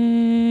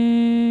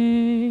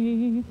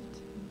saved.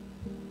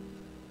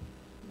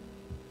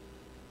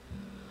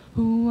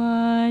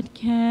 What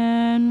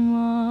can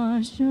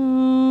wash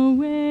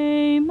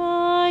away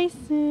my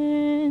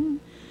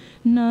sin?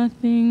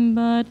 Nothing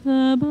but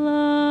the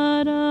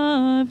blood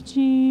of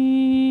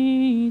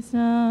Jesus.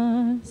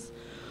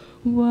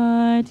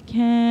 What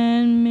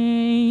can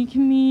make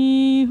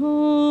me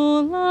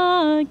whole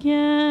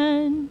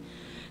again?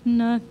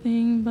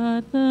 Nothing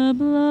but the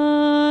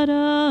blood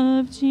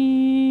of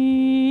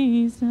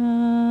Jesus.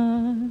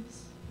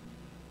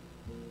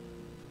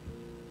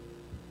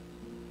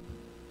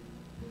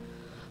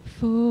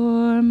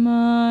 For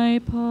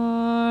my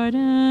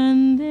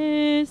pardon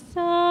this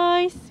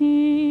I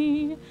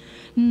see,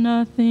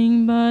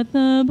 nothing but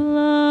the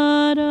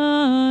blood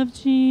of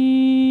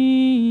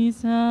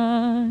Jesus.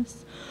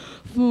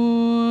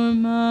 For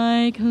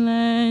my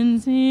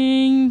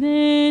cleansing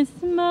this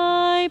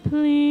my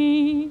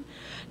plea,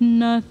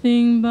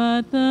 nothing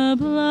but the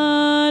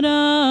blood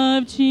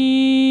of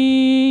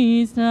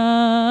Jesus.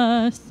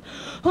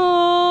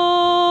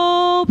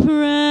 Oh,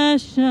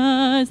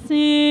 precious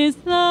is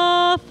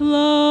the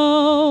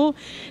flow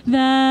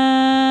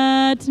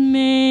that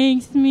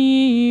makes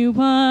me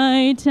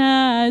white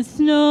as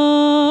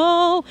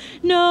snow.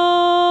 No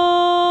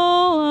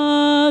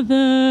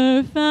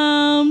other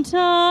fount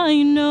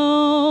I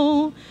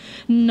know,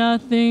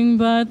 nothing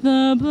but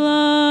the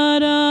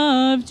blood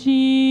of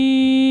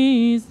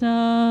Jesus.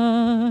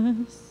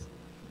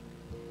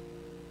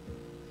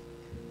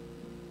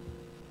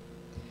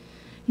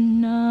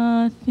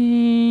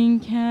 Nothing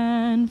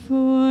can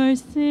for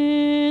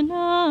sin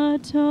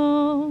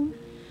atone,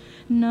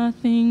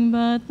 nothing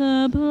but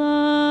the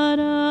blood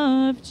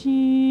of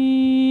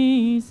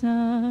Jesus.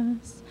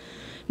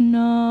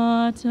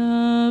 Not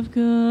of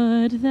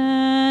good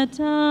that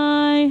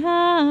I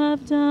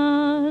have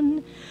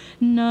done,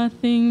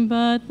 nothing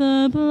but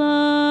the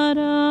blood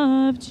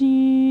of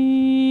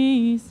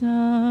Jesus.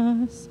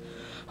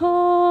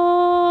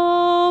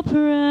 Oh,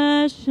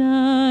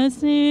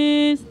 precious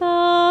is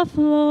the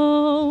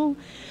flow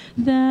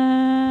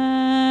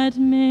that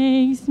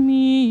makes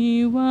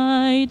me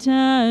white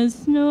as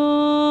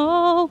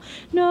snow.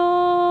 No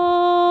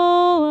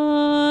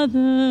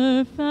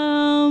other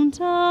fount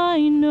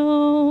I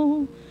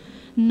know,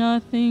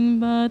 nothing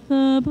but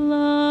the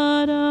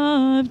blood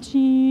of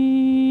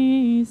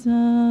Jesus.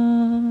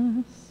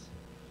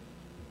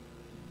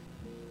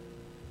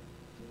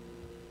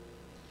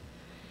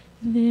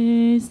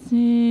 This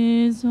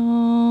is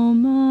all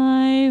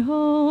my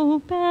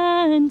hope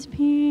and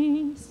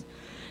peace,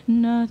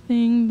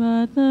 nothing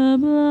but the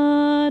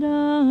blood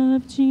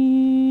of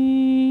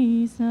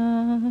Jesus.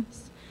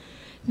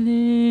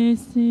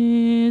 This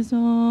is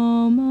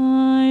all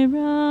my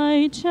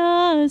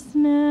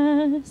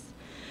righteousness,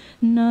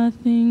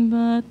 nothing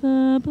but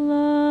the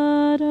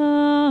blood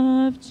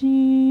of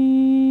Jesus.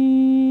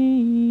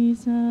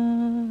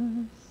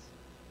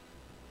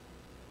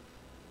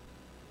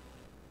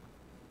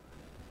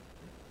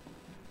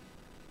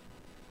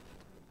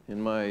 In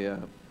my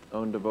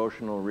own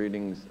devotional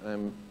readings,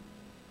 I'm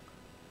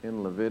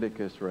in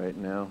Leviticus right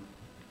now.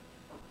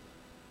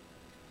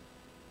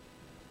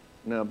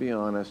 Now, be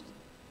honest,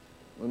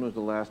 when was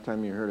the last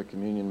time you heard a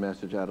communion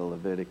message out of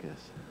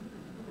Leviticus?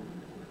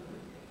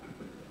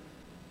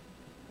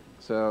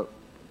 So,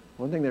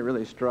 One thing that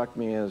really struck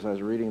me as I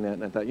was reading that,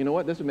 and I thought, you know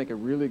what, this would make a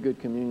really good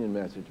communion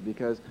message,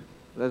 because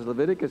as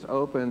Leviticus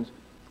opens,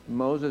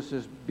 Moses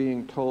is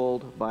being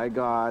told by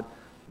God,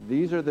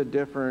 these are the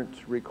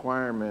different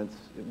requirements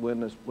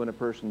when a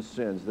person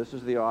sins. This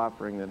is the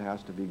offering that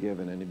has to be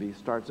given. And he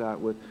starts out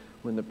with,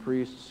 when the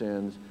priest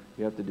sins,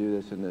 you have to do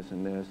this and this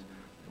and this.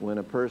 When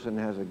a person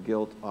has a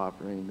guilt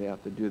offering, they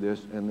have to do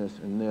this and this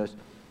and this.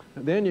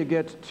 Then you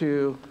get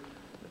to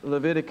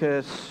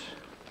Leviticus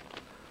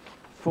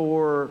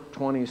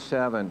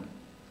 4:27,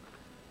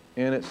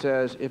 and it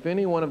says, if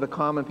any one of the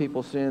common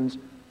people sins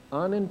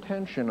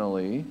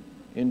unintentionally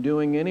in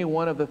doing any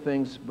one of the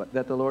things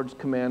that the Lord's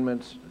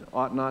commandments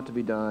ought not to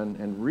be done,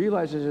 and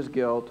realizes his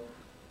guilt,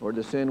 or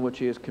the sin which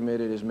he has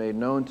committed is made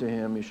known to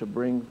him, he shall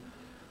bring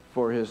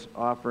for his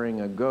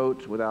offering a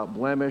goat without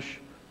blemish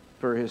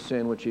for his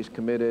sin which he's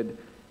committed.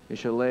 He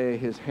shall lay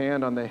his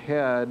hand on the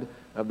head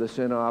of the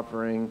sin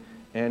offering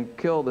and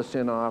kill the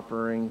sin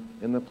offering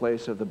in the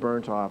place of the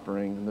burnt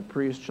offering. And the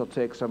priest shall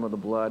take some of the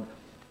blood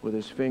with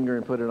his finger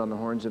and put it on the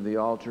horns of the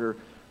altar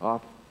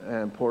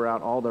and pour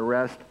out all the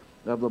rest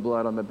of the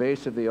blood on the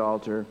base of the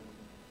altar,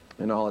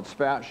 and all its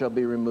fat shall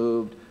be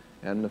removed.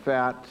 And the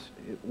fat,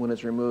 when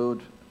it's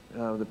removed,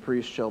 the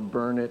priest shall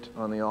burn it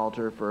on the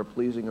altar for a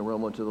pleasing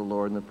aroma to the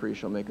Lord, and the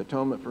priest shall make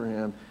atonement for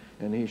him,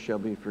 and he shall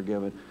be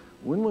forgiven.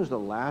 When was the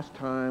last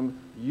time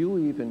you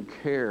even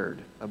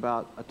cared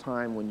about a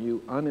time when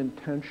you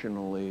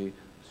unintentionally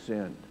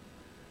sinned?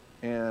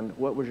 And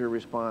what was your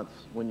response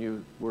when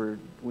you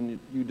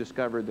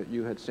discovered that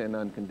you had sinned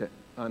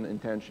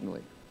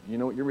unintentionally? You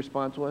know what your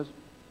response was?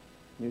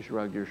 You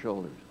shrugged your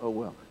shoulders. Oh,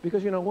 well.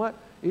 Because you know what?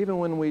 Even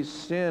when we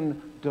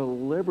sin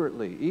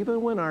deliberately,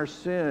 even when our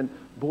sin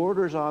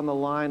borders on the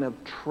line of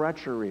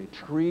treachery,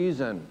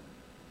 treason,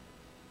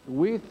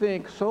 we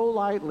think so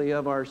lightly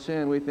of our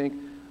sin, we think,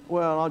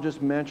 well, I'll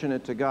just mention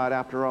it to God.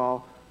 After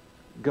all,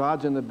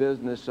 God's in the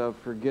business of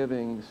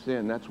forgiving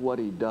sin. That's what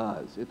he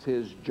does. It's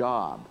his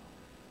job.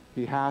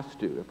 He has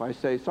to. If I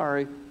say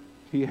sorry,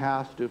 he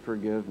has to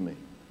forgive me.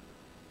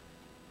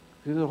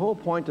 See, the whole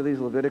point of these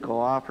Levitical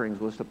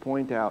offerings was to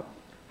point out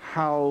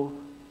how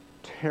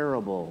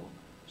terrible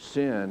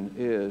sin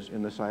is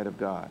in the sight of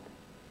God,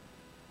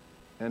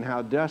 and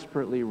how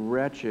desperately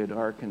wretched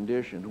our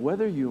condition.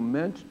 Whether you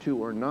meant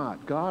to or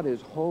not, God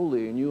is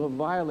holy, and you have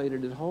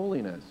violated his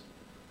holiness.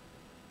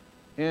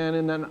 And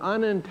in an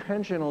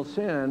unintentional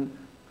sin,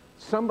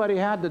 somebody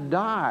had to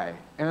die,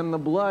 and the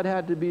blood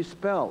had to be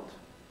spilt.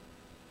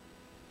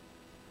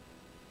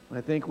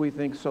 I think we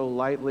think so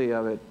lightly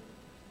of it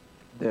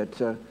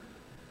that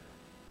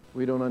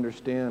we don't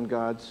understand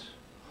God's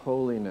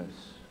holiness.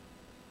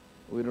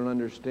 We don't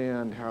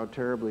understand how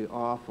terribly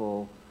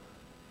awful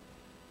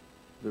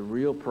the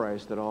real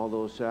price that all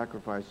those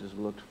sacrifices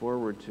looked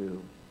forward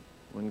to,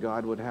 when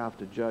God would have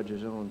to judge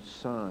his own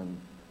son,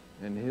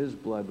 and his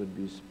blood would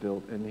be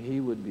spilt, and he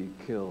would be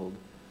killed,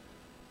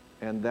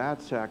 and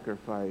that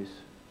sacrifice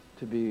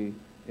to be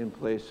in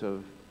place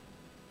of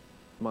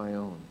my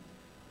own.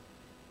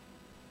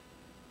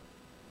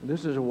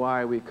 This is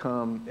why we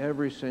come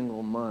every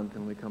single month,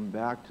 and we come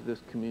back to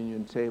this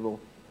communion table.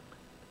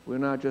 We're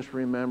not just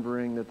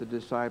remembering that the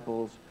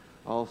disciples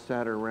all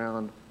sat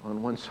around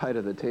on one side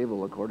of the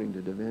table, according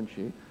to Da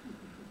Vinci,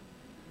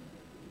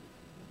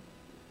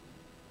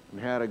 and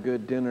had a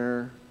good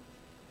dinner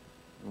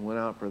and went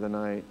out for the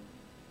night.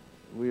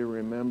 We are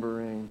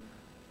remembering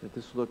that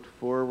this looked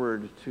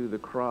forward to the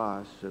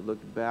cross. It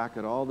looked back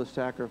at all the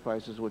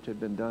sacrifices which had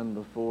been done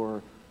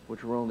before,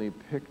 which were only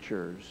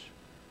pictures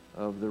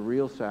of the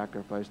real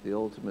sacrifice, the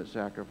ultimate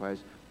sacrifice,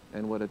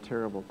 and what a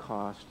terrible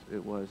cost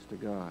it was to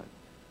God.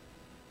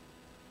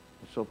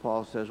 So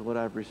Paul says, what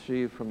I've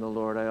received from the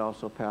Lord, I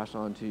also pass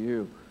on to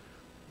you.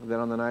 Then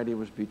on the night he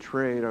was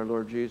betrayed, our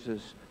Lord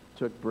Jesus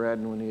took bread,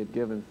 and when he had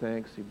given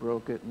thanks, he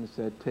broke it and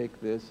said,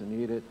 take this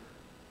and eat it.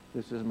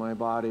 This is my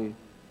body,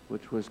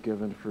 which was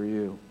given for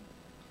you.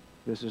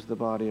 This is the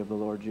body of the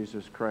Lord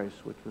Jesus Christ,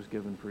 which was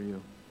given for you.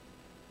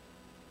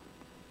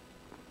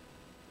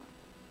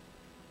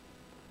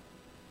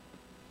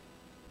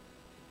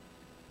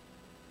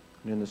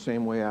 And in the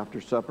same way,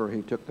 after supper,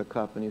 he took the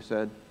cup and he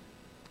said,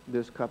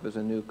 this cup is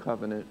a new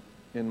covenant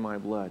in my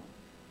blood.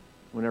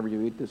 Whenever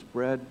you eat this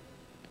bread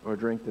or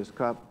drink this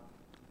cup,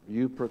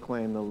 you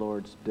proclaim the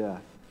Lord's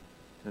death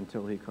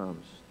until he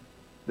comes.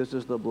 This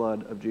is the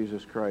blood of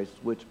Jesus Christ,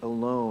 which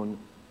alone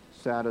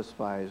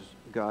satisfies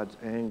God's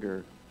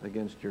anger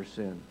against your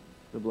sin.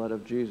 The blood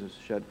of Jesus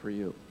shed for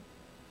you.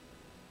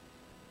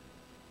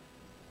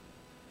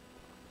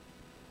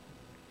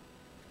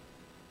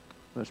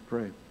 Let's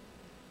pray.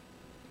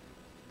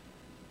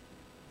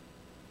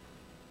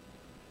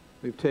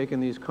 We've taken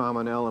these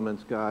common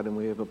elements, God, and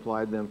we have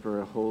applied them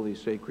for a holy,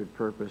 sacred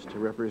purpose to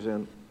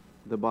represent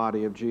the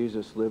body of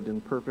Jesus, lived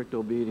in perfect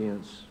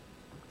obedience,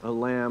 a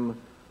lamb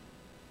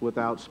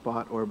without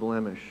spot or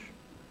blemish,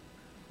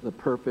 the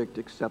perfect,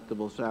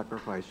 acceptable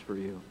sacrifice for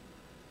you.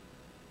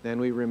 And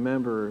we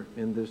remember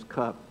in this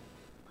cup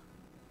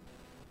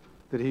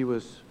that he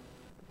was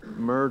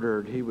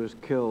murdered, he was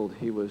killed,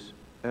 he was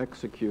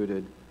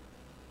executed.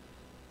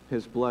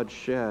 his blood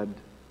shed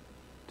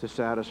to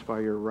satisfy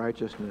your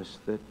righteousness,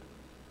 that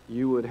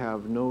you would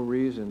have no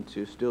reason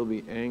to still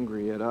be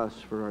angry at us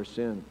for our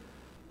sin.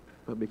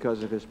 But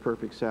because of his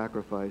perfect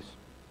sacrifice,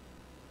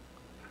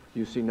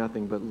 you see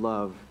nothing but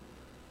love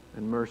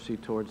and mercy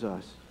towards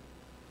us.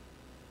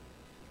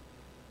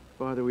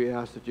 Father, we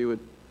ask that you would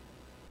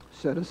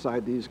set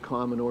aside these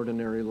common,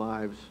 ordinary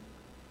lives.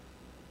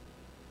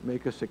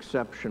 Make us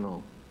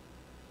exceptional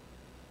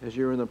as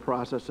you're in the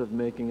process of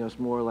making us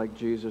more like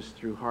Jesus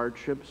through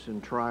hardships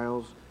and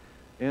trials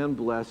and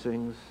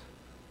blessings,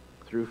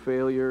 through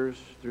failures,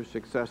 through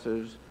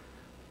successes,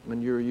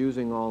 and you're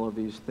using all of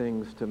these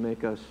things to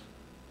make us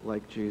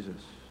like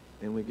Jesus,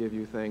 and we give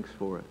you thanks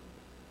for it.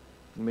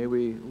 May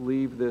we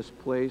leave this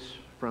place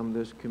from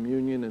this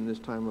communion and this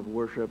time of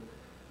worship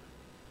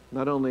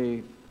not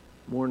only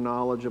more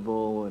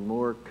knowledgeable and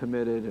more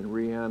committed and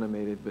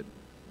reanimated, but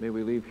may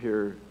we leave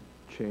here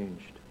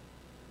changed.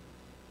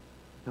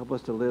 Help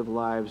us to live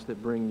lives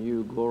that bring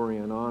you glory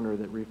and honor,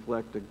 that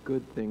reflect the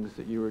good things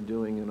that you are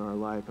doing in our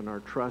life and our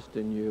trust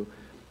in you.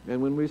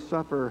 And when we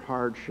suffer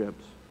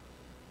hardships,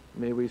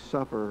 may we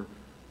suffer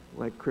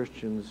like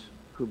Christians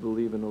who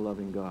believe in a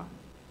loving God.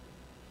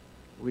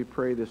 We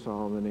pray this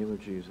all in the name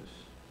of Jesus.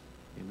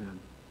 Amen.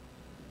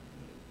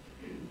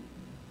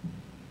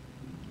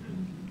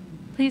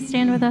 Please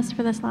stand with us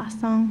for this last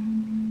song.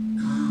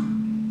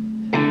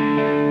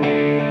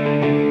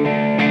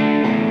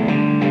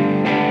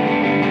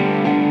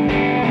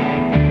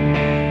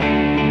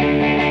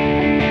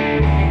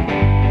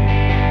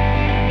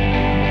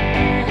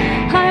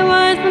 I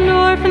was an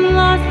orphan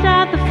lost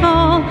at the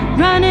fall,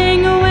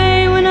 running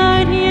away when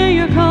I'd hear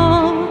your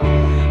call.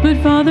 But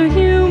Father,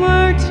 you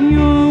worked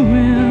your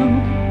will.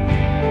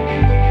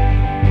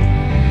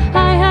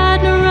 I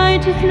had no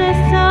righteousness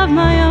of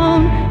my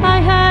own. I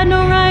had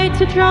no right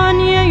to draw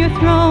near your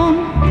throne.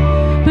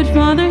 But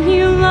Father,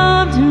 you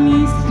loved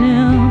me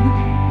still.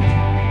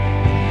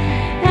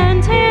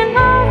 And in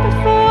love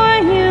before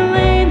you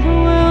laid the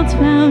world's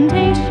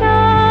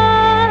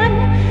foundation,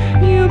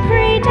 you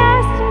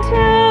predestined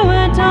to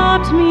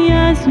adopt me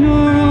as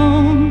your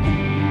own.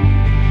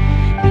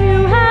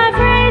 You have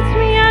raised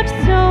me up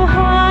so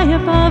high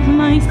above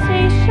my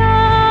station.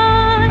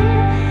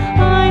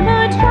 I'm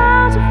a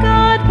child of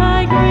God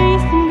by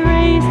grace and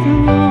grace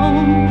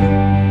alone.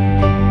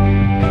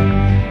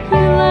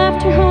 You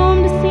left your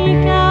home to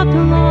seek out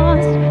the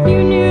lost.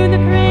 You knew the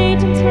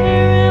great and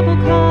terrible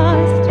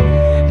cost.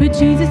 But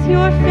Jesus,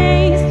 your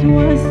face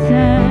was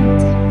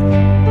set.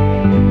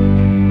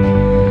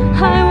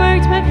 I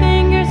worked my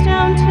fingers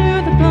down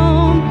to the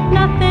bone.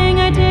 Nothing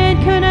I did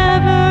could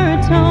ever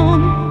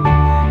atone.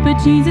 But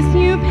Jesus,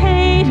 you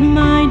paid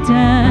my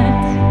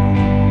debt.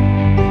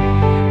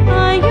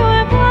 By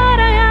your blood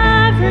I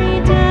have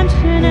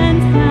redemption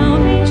and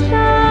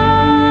salvation.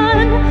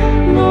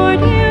 Lord,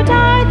 you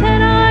died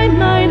that I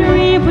might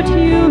reap what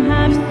you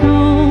have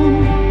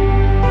sown.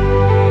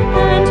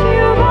 And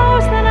you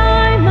rose that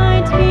I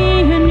might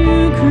be a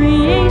new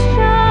creation.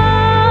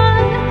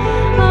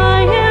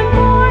 I am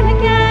born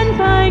again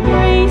by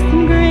grace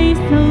and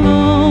grace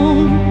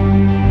alone.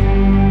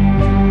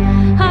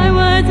 I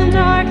was in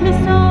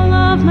darkness all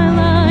of my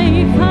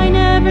life. I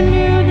never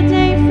knew the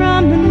day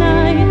from the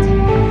night.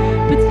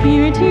 But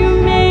Spirit,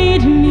 you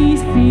made me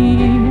see.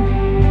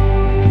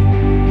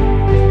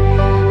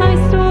 I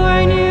swore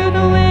I knew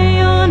the way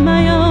on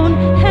my own,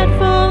 head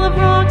full of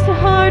rocks, a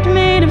heart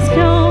made of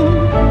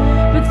stone.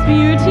 But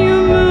Spirit,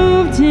 you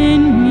moved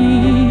in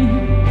me.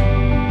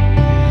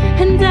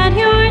 And at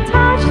your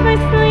touch my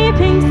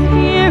sleeping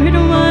spirit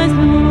was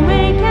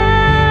awakened.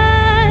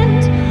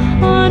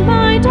 On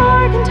my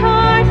darkened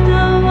heart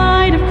the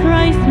light of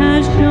Christ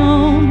has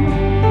shone.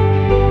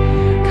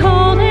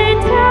 Called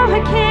into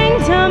a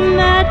kingdom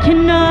that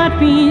cannot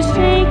be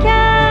shaken.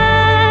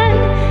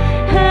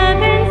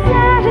 Heaven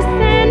set us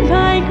in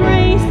by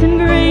grace and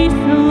grace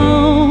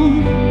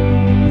alone.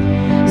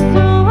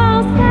 So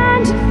I'll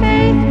stand in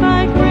faith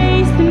by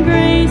grace and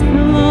grace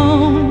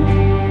alone.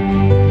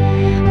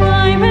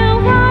 I will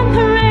run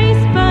the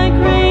race by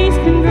grace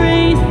and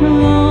grace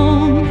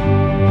alone.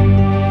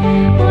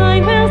 I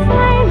will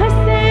slay my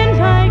sin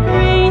by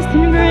grace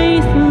and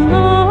grace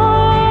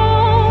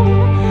alone.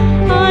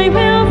 I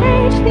will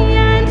reach the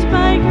end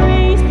by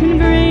grace and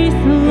grace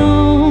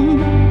alone.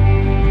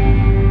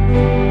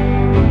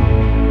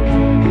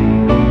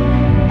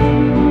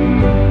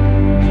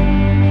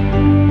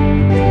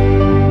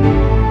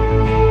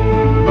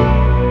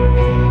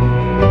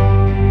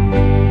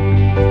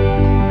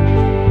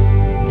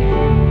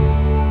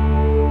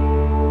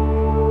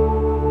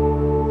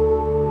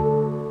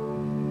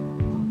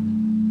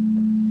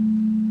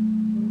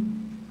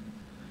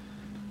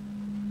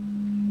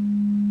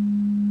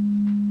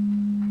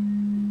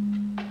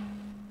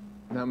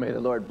 Now may the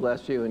Lord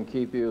bless you and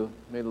keep you.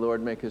 May the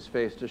Lord make his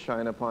face to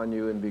shine upon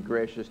you and be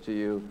gracious to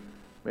you.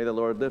 May the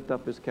Lord lift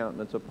up his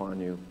countenance upon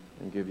you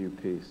and give you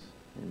peace.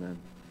 Amen.